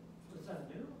 Was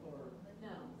that new or? No,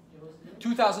 it was new.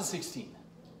 2016.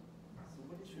 So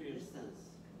what is the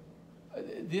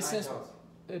distance? Distance,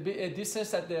 9,000.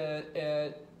 distance that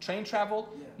the train traveled,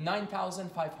 Yeah.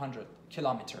 9,500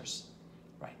 kilometers.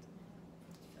 Right.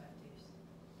 5 days.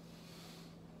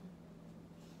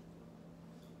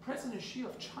 President Xi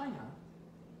of China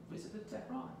visited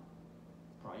Tehran.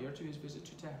 Prior to his visit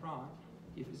to Tehran,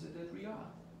 he visited Riyadh.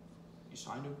 He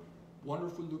signed a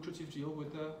wonderful, lucrative deal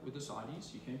with the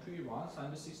Saudis. He came to Iran,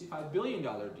 signed a $65 billion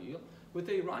deal with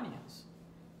the Iranians.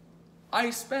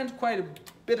 I spent quite a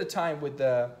bit of time with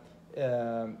the,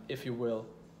 if you will,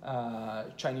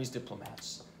 Chinese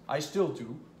diplomats. I still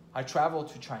do. I travel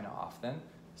to China often.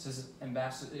 This is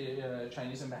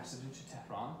Chinese ambassador to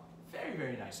Tehran. Very,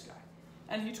 very nice guy.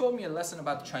 And he told me a lesson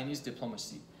about Chinese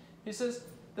diplomacy. He says,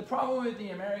 the problem with the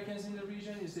Americans in the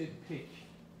region is they pick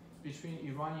between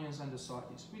Iranians and the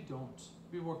Saudis. We don't.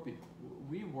 We work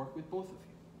with both of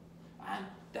you. And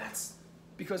that's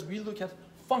because we look at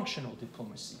functional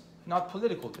diplomacy, not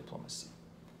political diplomacy.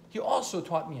 He also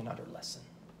taught me another lesson.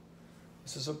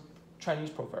 This is a Chinese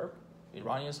proverb.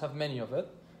 Iranians have many of it.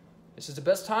 This is the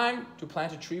best time to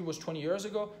plant a tree was 20 years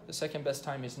ago. The second best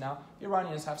time is now.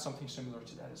 Iranians have something similar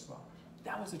to that as well.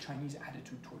 That was the Chinese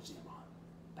attitude towards Iran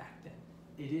back then.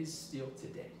 It is still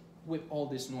today, with all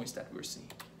this noise that we're seeing.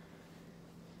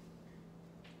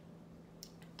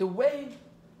 The way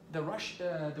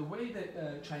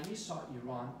the Chinese saw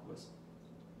Iran was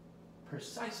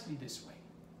precisely this way.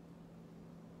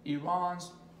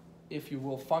 Iran's, if you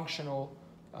will, functional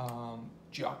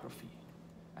geography,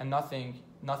 and nothing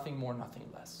more, nothing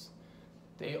less.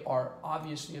 They are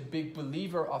obviously a big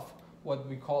believer of what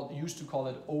we used to call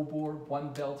it OBOR,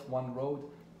 One Belt, One Road.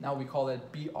 Now we call it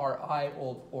BRI,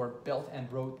 or Belt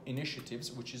and Road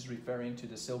Initiatives, which is referring to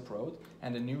the Silk Road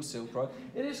and the new Silk Road.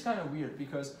 It is kind of weird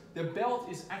because the belt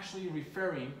is actually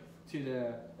referring to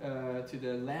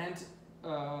the land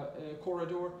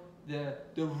corridor.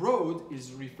 The road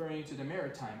is referring to the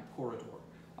maritime corridor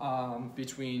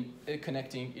between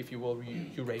connecting, if you will,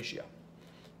 Eurasia.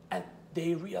 And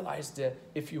they realized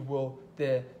if you will,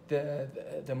 the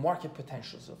market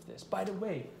potentials of this. By the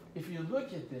way, if you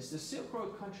look at this, the Silk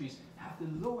Road countries have the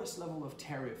lowest level of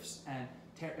tariffs and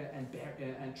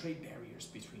trade barriers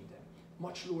between them.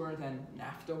 Much lower than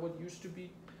NAFTA, what used to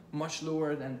be, much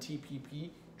lower than TPP,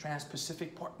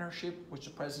 Trans-Pacific Partnership,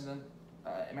 which the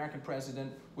American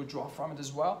president would draw from it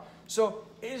as well. So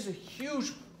it is a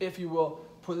huge, if you will,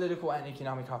 political and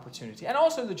economic opportunity, and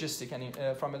also from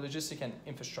a logistic and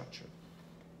infrastructure.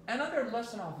 Another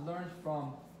lesson I've learned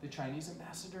from the Chinese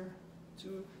ambassador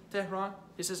to Tehran,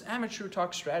 he says, amateur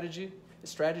talk strategy,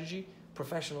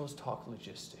 professionals talk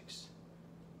logistics.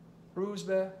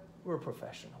 Roozbeh, we're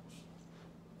professionals.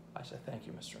 I said, thank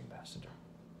you, Mr. Ambassador.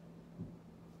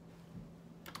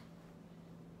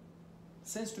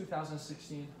 Since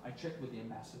 2016, I checked with the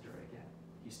ambassador again.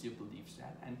 He still believes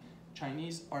that, and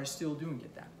Chinese are still doing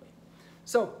it that way.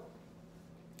 So,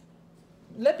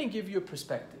 let me give you a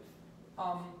perspective.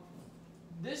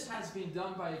 This has been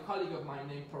done by a colleague of mine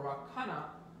named Parag Khanna.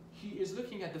 He is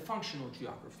looking at the functional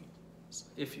geography,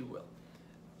 if you will.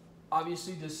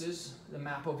 Obviously, this is the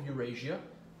map of Eurasia.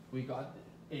 We got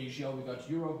Asia, we got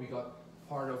Europe, we got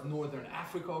part of Northern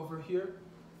Africa over here.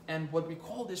 And what we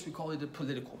call this, we call it a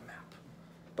political map.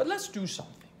 But let's do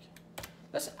something.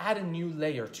 Let's add a new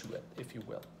layer to it, if you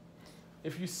will.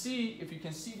 If you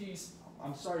can see these,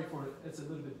 I'm sorry for it, it's a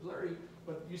little bit blurry,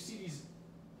 but you see these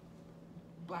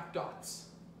black dots.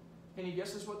 Any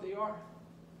guesses what they are?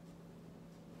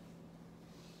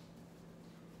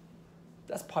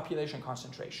 That's population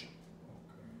concentration.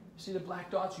 You see the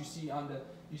black dots, you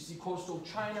see coastal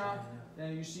China,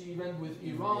 and you see even with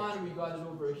Iran, we got it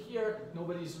over here.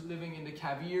 Nobody's living in the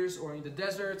caviars or in the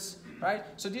deserts, right?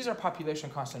 So these are population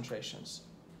concentrations.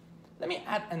 Let me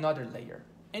add another layer.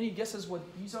 Any guesses what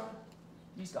these are?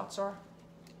 These dots are?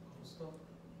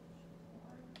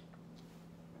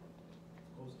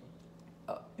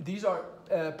 These are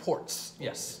ports,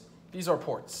 yes. These are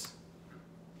ports.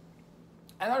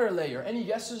 Another layer, any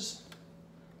guesses?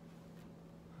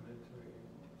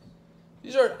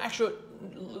 These are actual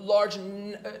large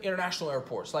international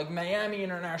airports, like Miami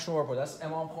International Airport, that's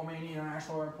Imam Khomeini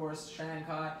International Airport,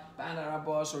 Shanghai, Bandar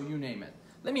Abbas, or you name it.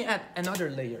 Let me add another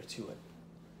layer to it.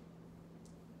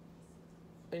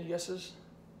 Any guesses?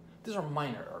 These are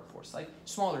minor airports, like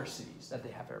smaller cities that they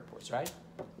have airports, right?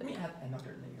 Let me add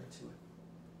another layer to it.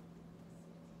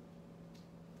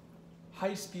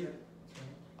 High-speed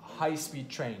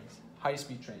trains.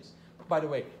 By the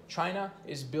way, China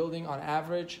is building on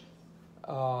average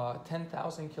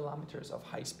 10,000 kilometers of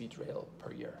high-speed rail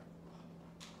per year.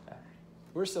 Yeah.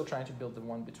 We're still trying to build the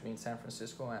one between San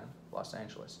Francisco and Los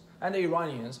Angeles. And the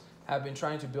Iranians have been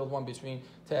trying to build one between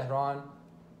Tehran,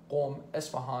 Qom,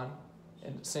 Isfahan,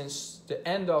 and since the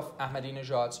end of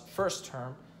Ahmadinejad's first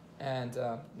term, and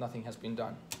nothing has been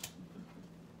done.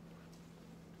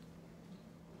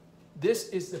 This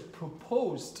is the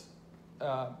proposed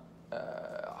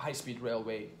high-speed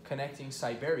railway connecting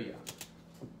Siberia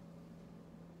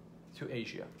to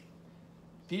Asia.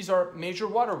 These are major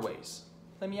waterways.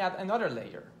 Let me add another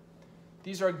layer.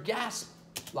 These are gas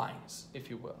lines, if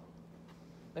you will.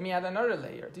 Let me add another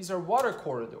layer. These are water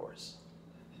corridors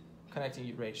connecting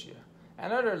Eurasia.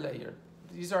 Another layer.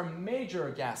 These are major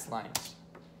gas lines.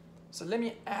 So let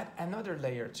me add another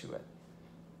layer to it.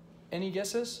 Any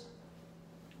guesses?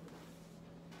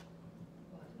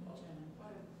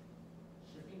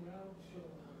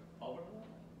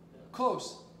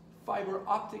 Close. Fiber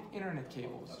optic internet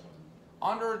cables.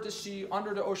 Under the sea,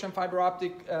 under the ocean, fiber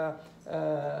optic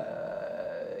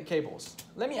cables.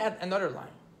 Let me add another line.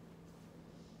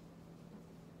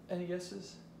 Any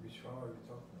guesses? Which one are you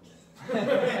talking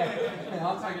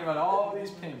about? I'm talking about all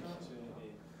these pink.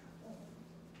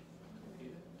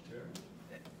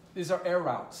 These are air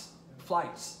routes,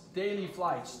 flights, daily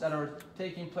flights that are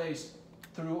taking place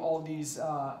through all these,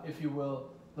 if you will,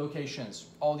 locations,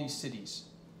 all these cities.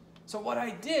 So what I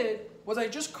did was I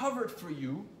just covered for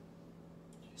you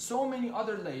so many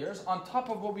other layers on top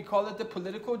of what we call it the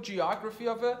political geography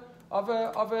of a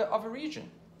region.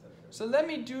 So let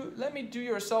me do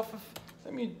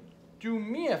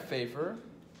me a favor,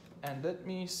 and let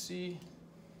me see.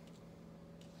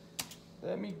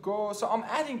 Let me go. So I'm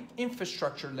adding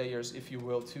infrastructure layers, if you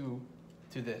will, to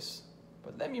this.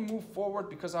 But let me move forward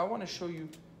because I want to show you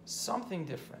something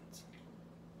different.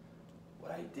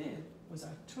 What I did was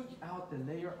I took out the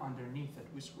layer underneath it,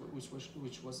 which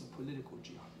was the political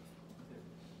geography.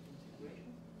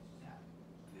 Yeah,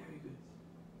 very good.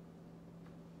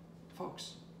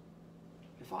 Folks,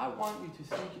 if I want you to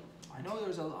think, I know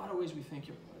there's a lot of ways we think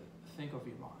of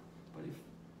Iran, but if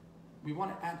we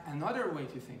want to add another way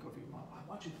to think of Iran, I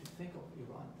want you to think of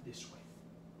Iran this way.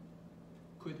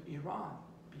 Could Iran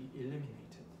be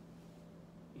eliminated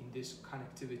in this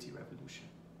connectivity revolution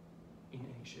in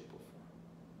any shape or form?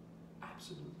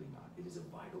 Absolutely not. It is a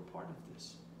vital part of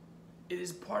this. It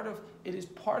is part of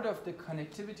the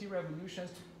connectivity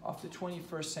revolutions of the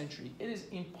 21st century. It is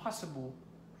impossible,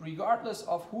 regardless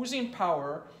of who's in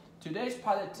power, today's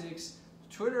politics,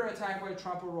 Twitter attack by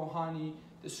Trump or Rouhani,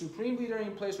 the supreme leader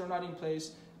in place or not in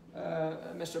place,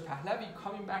 Mr. Pahlavi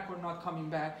coming back or not coming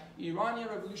back, Iranian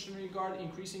Revolutionary Guard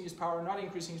increasing his power or not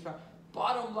increasing his power.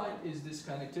 Bottom line is this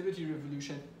connectivity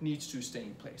revolution needs to stay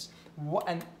in place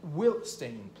and will stay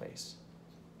in place.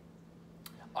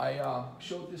 I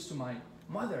showed this to my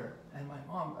mother, and my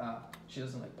mom, she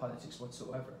doesn't like politics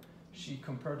whatsoever. She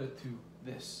compared it to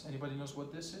this. Anybody knows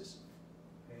what this is?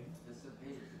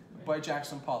 By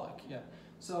Jackson Pollock, yeah.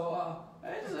 So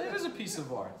it is a piece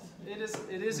of art. It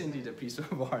is indeed a piece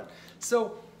of art.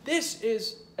 So this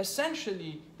is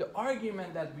essentially the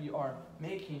argument that we are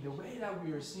making. The way that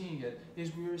we are seeing it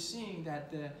is we are seeing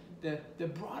that the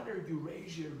broader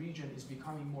Eurasia region is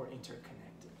becoming more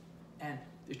interconnected, and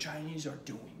the Chinese are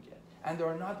doing it, and they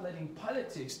are not letting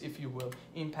politics, if you will,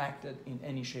 impact it in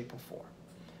any shape or form.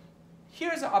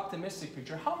 Here's an optimistic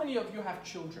picture. How many of you have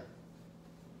children?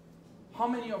 How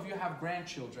many of you have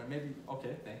grandchildren? Maybe,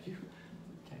 okay, thank you.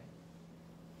 Okay.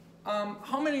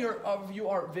 How many of you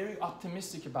are very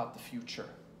optimistic about the future?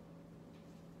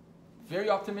 Very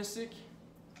optimistic?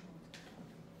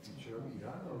 Future of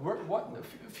Iran? What?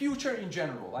 Future in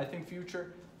general. I think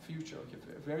future, okay,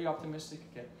 very optimistic,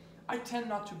 okay. I tend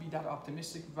not to be that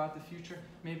optimistic about the future.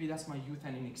 Maybe that's my youth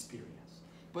and inexperience.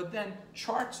 But then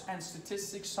charts and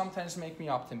statistics sometimes make me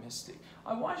optimistic.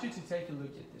 I want you to take a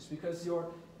look at this because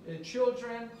your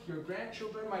children, your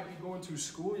grandchildren might be going to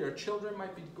school, your children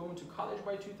might be going to college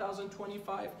by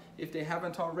 2025 if they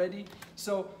haven't already.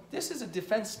 So this is a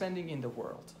defense spending in the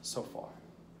world so far.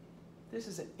 This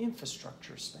is an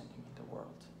infrastructure spending in the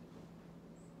world.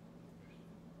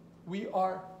 We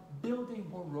are building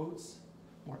more roads,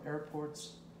 more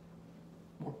airports,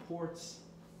 more ports,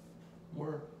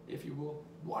 more, if you will,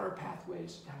 water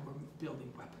pathways, and we're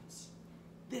building weapons.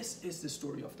 This is the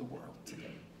story of the world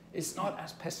today. It's not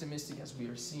as pessimistic as we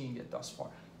are seeing it thus far.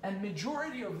 And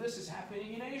majority of this is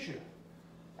happening in Asia.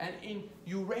 and in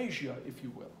Eurasia, if you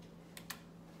will.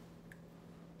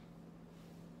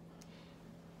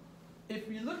 If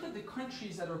we look at the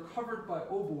countries that are covered by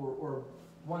OBOR, or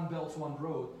One Belt, One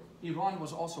Road, Iran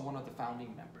was also one of the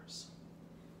founding members.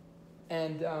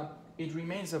 And it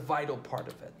remains a vital part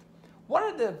of it. One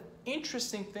of the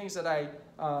interesting things that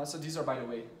so these are, by the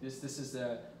way, this is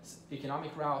the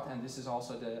economic route, and this is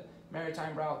also the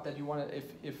maritime route that you want to,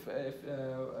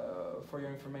 for your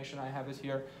information, I have it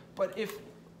here. But if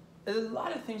a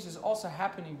lot of things is also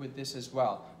happening with this as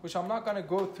well, which I'm not going to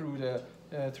go through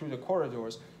the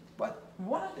corridors. But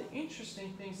one of the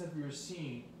interesting things that we're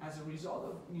seeing as a result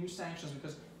of new sanctions,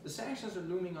 because the sanctions are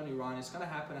looming on Iran, it's going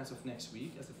to happen as of next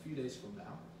week, as a few days from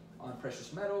now, on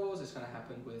precious metals. It's going to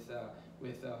happen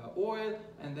with oil,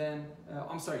 and then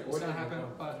it's going to happen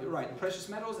right, precious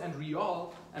metals and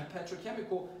rial and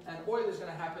petrochemical, and oil is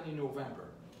going to happen in November,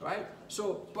 right?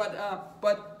 So,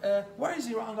 where is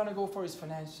Iran going to go for its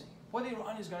financing? What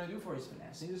Iran is going to do for its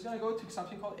financing is going to go to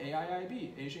something called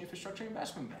AIIB, Asia Infrastructure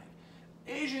Investment Bank.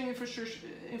 Asia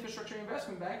Infrastructure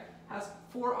Investment Bank has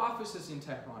 4 offices in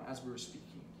Tehran as we're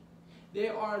speaking. They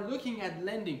are looking at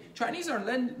lending. Chinese are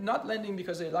not lending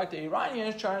because they like the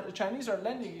Iranians. Chinese are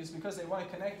lending is because they want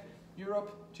to connect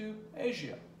Europe to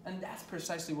Asia. And that's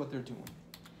precisely what they're doing.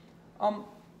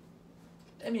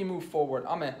 Let me move forward.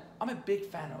 I'm a big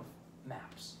fan of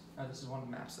maps. This is one of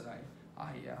the maps that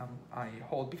I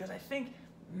hold, because I think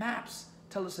maps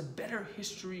tell us a better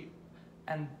history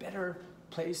and better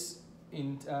place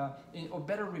or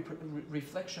better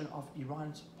reflection of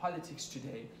Iran's politics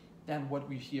today than what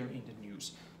we hear in the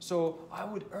news. So I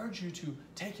would urge you to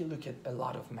take a look at a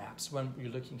lot of maps when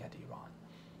you're looking at Iran.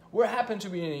 We happen to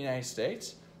be in the United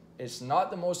States. It's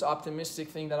not the most optimistic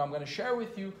thing that I'm going to share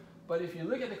with you, but if you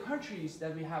look at the countries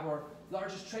that we have, our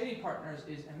largest trading partners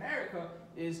is America,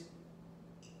 is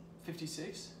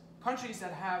 56. Countries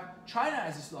that have China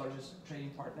as its largest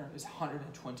trading partner is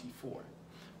 124.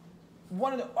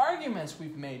 One of the arguments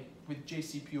we've made with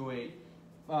JCPOA,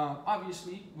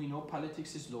 obviously, we know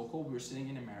politics is local. We're sitting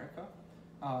in America,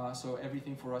 so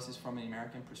everything for us is from an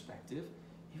American perspective.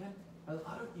 Even a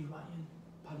lot of Iranian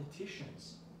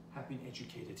politicians have been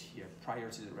educated here prior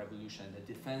to the revolution.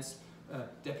 The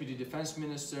deputy defense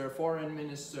minister, foreign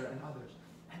minister, and others.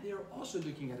 And they are also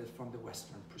looking at it from the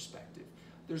Western perspective.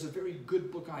 There's a very good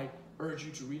book I urge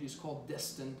you to read. It's called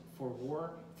Destined for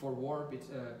War,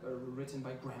 written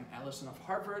by Graham Allison of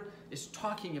Harvard. It's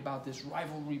talking about this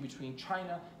rivalry between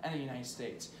China and the United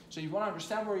States. So you want to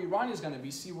understand where Iran is going to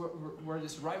be, see where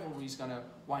this rivalry is going to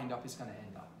wind up, is going to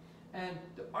end up. And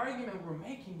the argument we're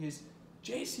making is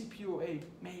JCPOA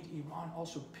made Iran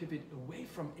also pivot away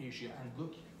from Asia and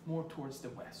look more towards the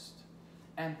West.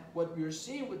 And what we're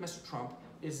seeing with Mr. Trump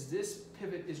is this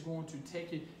pivot is going to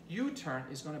take a U-turn,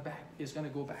 is going to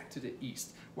go back to the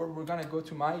East, where we're going to go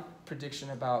to my prediction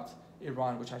about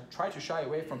Iran, which I try to shy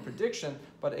away from prediction,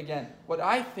 but again, what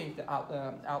I think the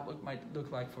outlook might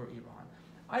look like for Iran.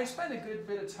 I spent a good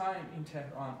bit of time in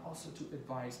Tehran also to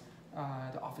advise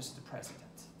the Office of the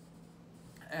President.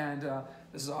 And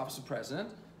this is the Office of the President,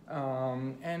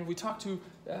 and we talked to,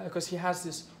 because he has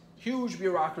this huge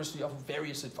bureaucracy of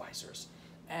various advisors.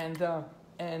 And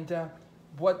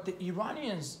what the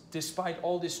Iranians, despite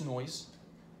all this noise,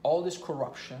 all this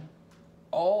corruption,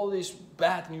 all this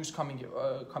bad news coming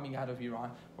out of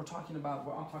Iran, I'm talking about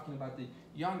the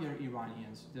younger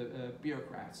Iranians, the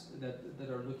bureaucrats that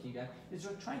are looking at, is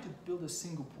they're trying to build a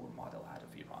Singapore model out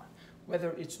of Iran.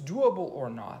 Whether it's doable or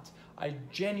not, I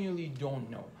genuinely don't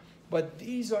know. But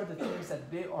these are the things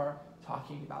that they are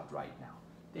talking about right now.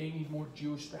 They need more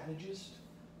geostrategists.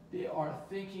 They are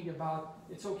thinking about,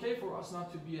 it's okay for us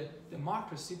not to be a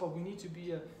democracy, but we need to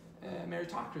be a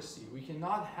meritocracy. We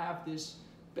cannot have this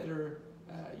better,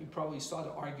 you probably saw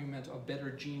the argument of better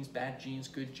genes, bad genes,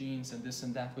 good genes, and this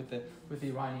and that with the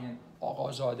Iranian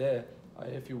Aghazadeh,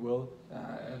 if you will,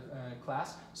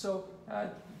 class. So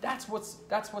that's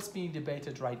what's being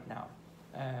debated right now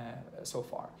so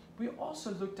far. We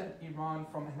also looked at Iran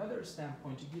from another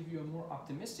standpoint to give you a more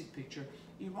optimistic picture.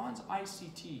 Iran's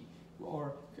ICT,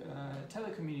 or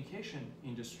telecommunication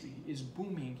industry, is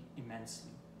booming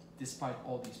immensely, despite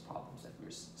all these problems that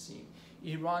we're seeing.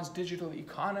 Iran's digital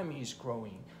economy is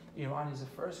growing. Iran is the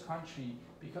first country,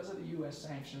 because of the US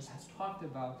sanctions, has talked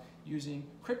about using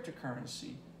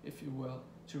cryptocurrency, if you will,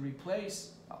 to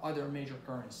replace other major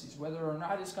currencies. Whether or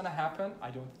not it's going to happen,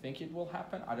 I don't think it will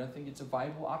happen. I don't think it's a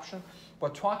viable option.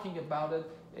 But talking about it,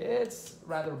 it's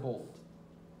rather bold.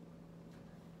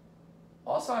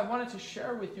 Also, I wanted to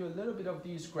share with you a little bit of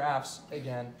these graphs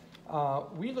again.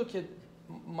 We look at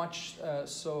much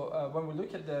when we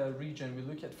look at the region, we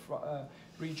look at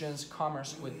regions'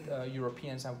 commerce with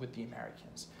Europeans and with the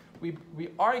Americans. We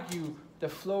argue the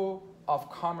flow of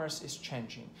commerce is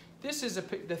changing. This is the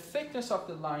thickness of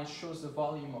the line shows the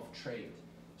volume of trade.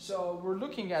 So we're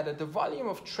looking at it, the volume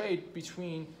of trade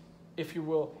between, if you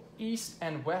will, East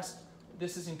and West.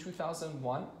 This is in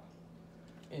 2001,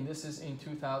 and this is in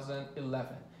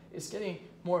 2011. It's getting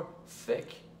more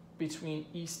thick between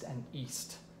East and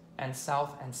East, and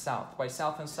South and South. By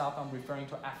South and South, I'm referring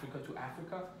to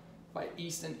Africa. By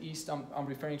East and East, I'm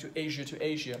referring to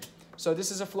Asia. So this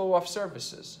is a flow of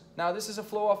services. Now this is a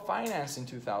flow of finance in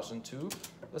 2002.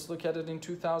 Let's look at it in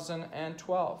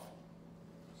 2012.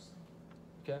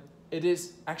 Okay, it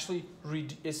is actually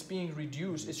it's being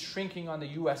reduced. It's shrinking on the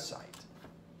U.S. side.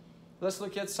 Let's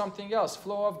look at something else.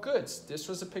 Flow of goods. This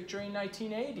was a picture in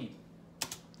 1980.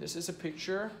 This is a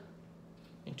picture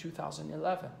in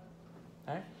 2011.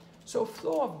 Right? So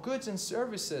flow of goods and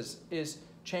services is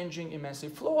changing immensely.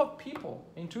 Flow of people.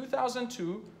 In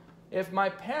 2002, if my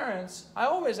parents,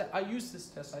 I used this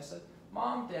test. I said,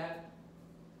 Mom, Dad,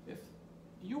 if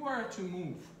you were to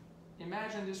move,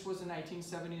 imagine this was the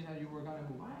 1970s and you were going to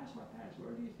move. I asked my parents,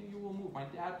 where do you think you will move? My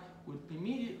dad would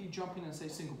immediately jump in and say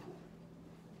Singapore.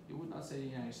 He would not say the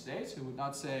United States. He would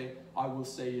not say, I will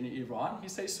stay in Iran. He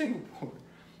says Singapore.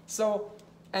 So,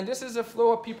 and this is a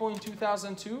flow of people in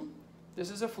 2002.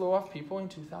 This is a flow of people in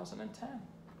 2010.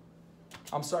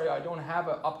 I'm sorry, I don't have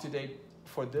an up-to-date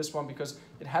for this one because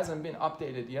it hasn't been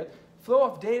updated yet. Flow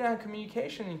of data and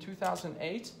communication in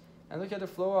 2008. And look at the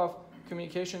flow of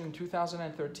communication in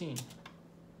 2013.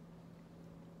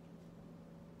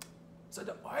 So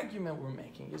the argument we're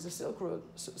making is the Silk Road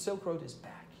is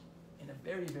back in a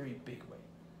very, very big way.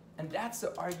 And that's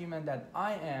the argument that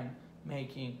I am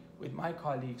making with my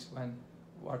colleagues when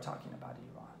we're talking about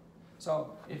Iran.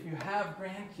 So if you have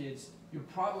grandkids, you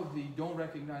probably don't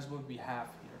recognize what we have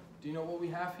here. Do you know what we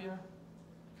have here?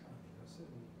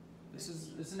 This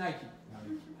is a Nike.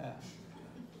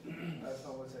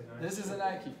 This is a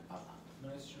Nike.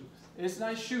 Nice shoes. It's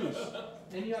nice shoes.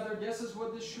 Any other guesses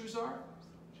what these shoes are?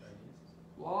 Chinese.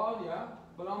 Well, yeah,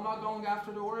 but I'm not going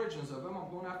after the origins of them. I'm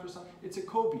going after some. It's a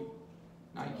Kobe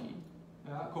Nike.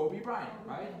 Kobe Bryant,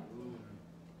 right?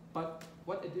 But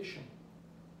what edition?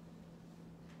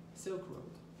 Silk Road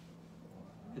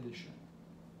edition.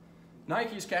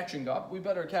 Nike's catching up. We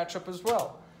better catch up as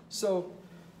well. So,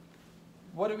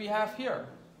 what do we have here?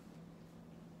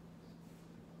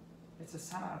 It's a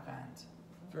Samarkand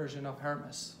version of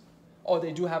Hermes. Oh,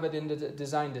 they do have it in the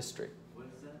design district. What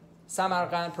is that?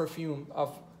 Samarkand perfume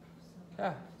of,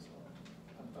 yeah.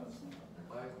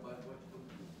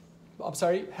 I'm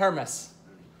sorry, Hermes.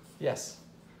 Yes.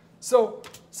 So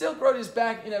Silk Road is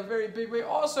back in a very big way,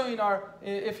 also in our,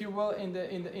 if you will, in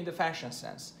the fashion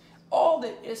sense. All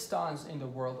the Istans in the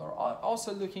world are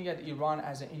also looking at Iran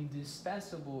as an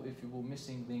indispensable, if you will,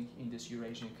 missing link in this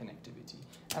Eurasian connectivity.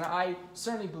 And I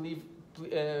certainly believe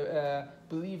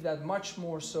that much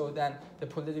more so than the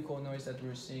political noise that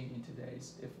we're seeing in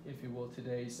today's, if you will,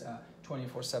 today's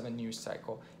 24/7 news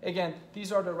cycle. Again,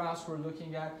 these are the routes we're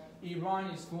looking at. Iran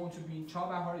is going to be,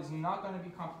 Chabahar is not going to be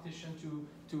competition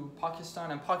to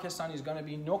Pakistan, and Pakistan is going to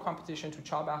be no competition to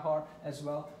Chabahar as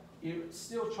well.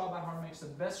 Still, Chabahar makes the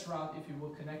best route, if you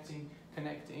will, connecting,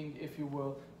 if you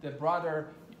will, the broader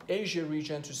Asia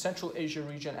region to Central Asia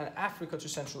region and Africa to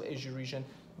Central Asia region.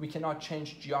 We cannot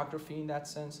change geography in that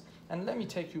sense. And let me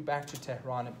take you back to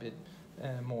Tehran a bit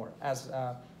more as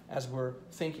we're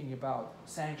thinking about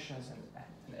sanctions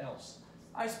and else.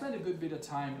 I spent a good bit of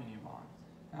time in Iran,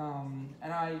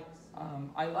 and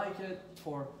I like it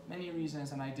for many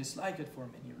reasons, and I dislike it for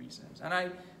many reasons. And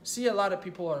I see a lot of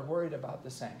people are worried about the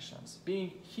sanctions.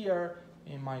 Being here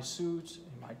in my suit,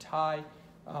 in my tie,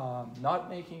 not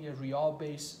making a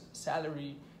real-based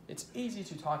salary, it's easy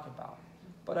to talk about.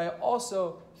 But I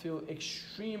also feel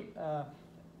extreme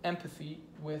empathy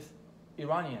with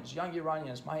Iranians, young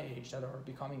Iranians my age that are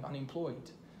becoming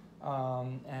unemployed.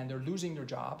 And they're losing their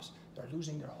jobs, they're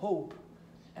losing their hope,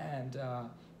 and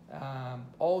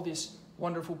all this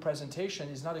wonderful presentation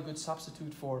is not a good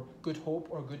substitute for good hope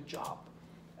or good job.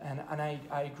 And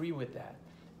I agree with that.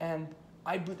 And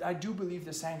I do believe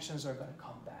the sanctions are going to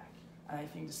come back. And I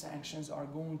think the sanctions are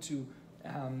going to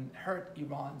hurt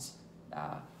Iran's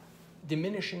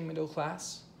diminishing middle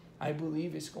class. I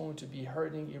believe it's going to be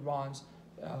hurting Iran's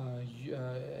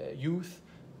youth,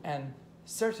 and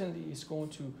certainly it's going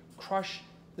to crush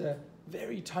the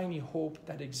very tiny hope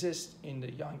that exists in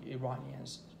the young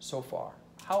Iranians so far.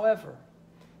 However,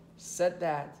 said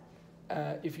that,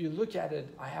 if you look at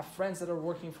it, I have friends that are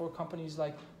working for companies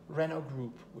like Renault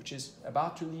Group, which is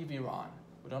about to leave Iran.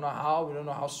 We don't know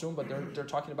how soon, but they're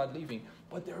talking about leaving.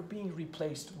 But they're being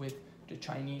replaced with the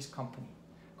Chinese company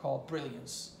called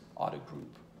Brilliance Auto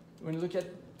Group. When you look at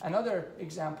another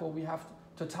example, we have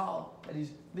Total that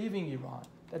is leaving Iran,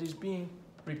 that is being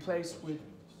replaced with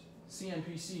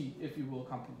CNPC, if you will,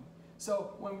 company.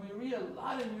 So when we read a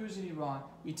lot of news in Iran,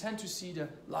 we tend to see a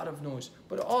lot of noise.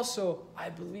 But also, I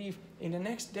believe in the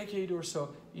next decade or so,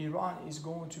 Iran is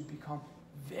going to become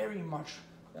very much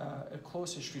a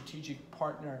closer strategic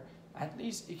partner, at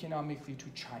least economically, to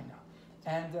China.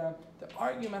 And the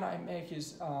argument I make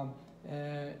is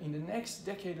in the next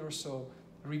decade or so,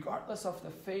 regardless of the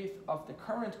faith of the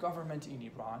current government in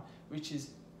Iran, which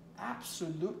is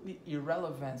absolutely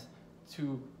irrelevant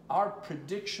to our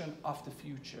prediction of the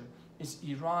future, is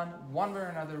Iran, one way or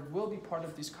another, will be part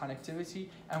of this connectivity,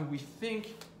 and we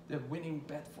think the winning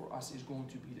bet for us is going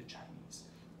to be the Chinese.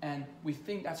 And we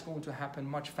think that's going to happen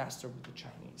much faster with the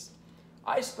Chinese.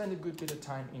 I spent a good bit of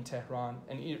time in Tehran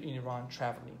and in Iran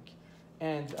traveling.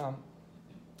 And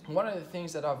one of the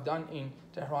things that I've done in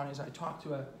Tehran is I talked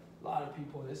to a lot of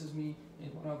people. This is me in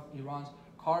one of Iran's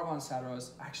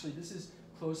caravansaras. Actually, this is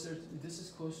close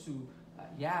to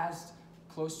Yazd,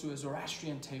 close to a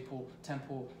Zoroastrian temple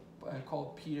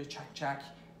called Pir Chakchak.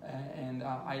 And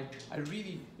I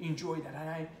really enjoyed that.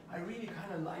 And I really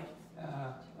kind of like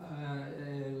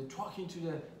talking to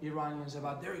the Iranians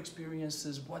about their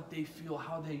experiences, what they feel,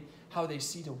 how they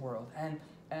see the world. And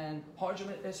Hajj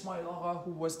Ismail Agha,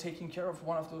 who was taking care of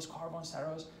one of those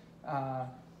caravansaras,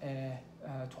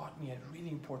 taught me a really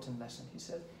important lesson. He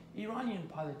said, Iranian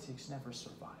politics never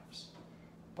survives,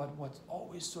 but what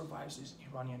always survives is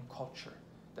Iranian culture.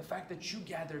 The fact that you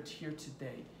gathered here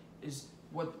today is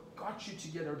what got you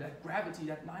together. That gravity,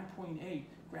 that 9.8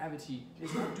 gravity,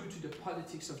 is not due to the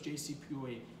politics of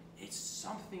JCPOA. It's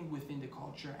something within the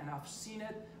culture, and I've seen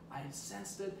it, I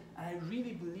sensed it, and I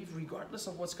really believe, regardless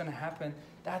of what's going to happen,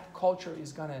 that culture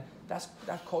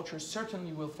that culture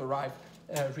certainly will thrive,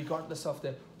 regardless of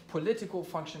the political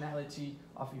functionality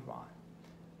of Iran.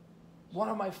 One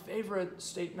of my favorite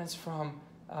statements from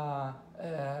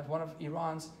one of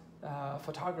Iran's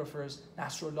photographers,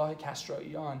 Nasrullah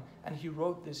Kasraian, and he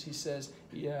wrote this. He says,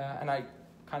 and I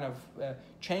kind of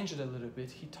changed it a little bit.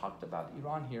 He talked about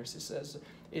Iran here. He says,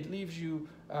 it leaves you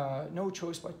no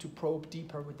choice but to probe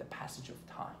deeper with the passage of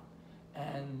time.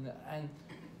 And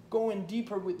going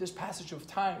deeper with this passage of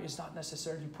time is not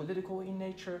necessarily political in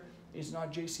nature, it's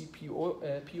not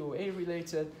JCPOA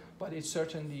related, but it's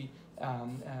certainly,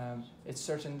 in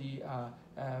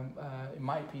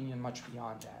my opinion, much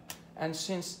beyond that. And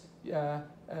since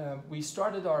we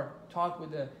started our talk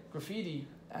with the graffiti,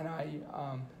 and I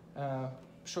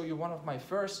show you one of my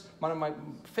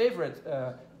favorite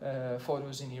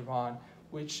photos in Iran,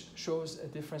 which shows a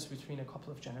difference between a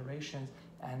couple of generations,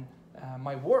 and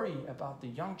my worry about the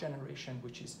young generation,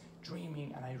 which is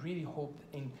dreaming. And I really hope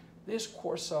in this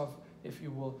course of, if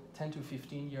you will, 10 to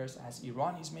 15 years, as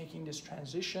Iran is making this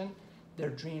transition, their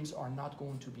dreams are not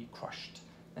going to be crushed.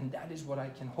 And that is what I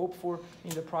can hope for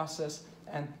in the process.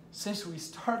 And since we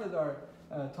started our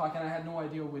talk, and I had no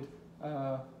idea with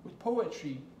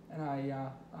poetry, and I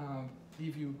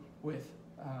leave you with,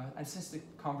 and since the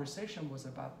conversation was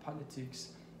about politics,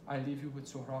 I leave you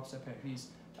with Sohrab Sepehri's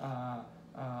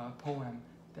poem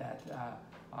that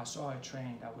I saw a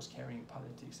train that was carrying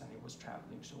politics and it was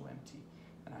traveling so empty.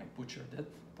 And I butchered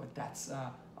it, but that's,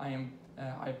 I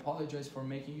apologize for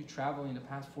making you travel in the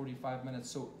past 45 minutes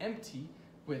so empty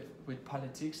with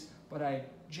politics, but I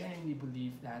genuinely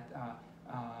believe that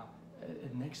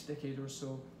next decade or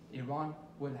so, Iran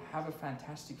will have a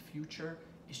fantastic future.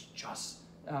 It's just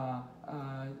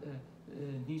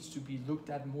needs to be looked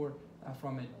at more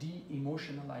from a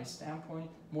de-emotionalized standpoint,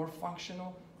 more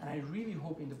functional. And I really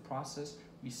hope in the process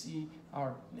we see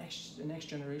the next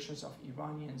generations of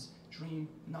Iranians dream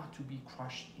not to be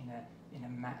crushed in a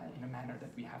manner that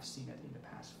we have seen it in the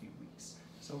past few weeks.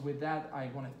 So with that, I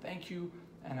want to thank you,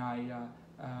 and I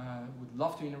would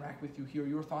love to interact with you, hear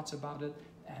your thoughts about it,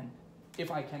 and if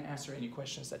I can answer any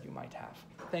questions that you might have.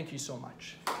 Thank you so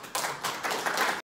much.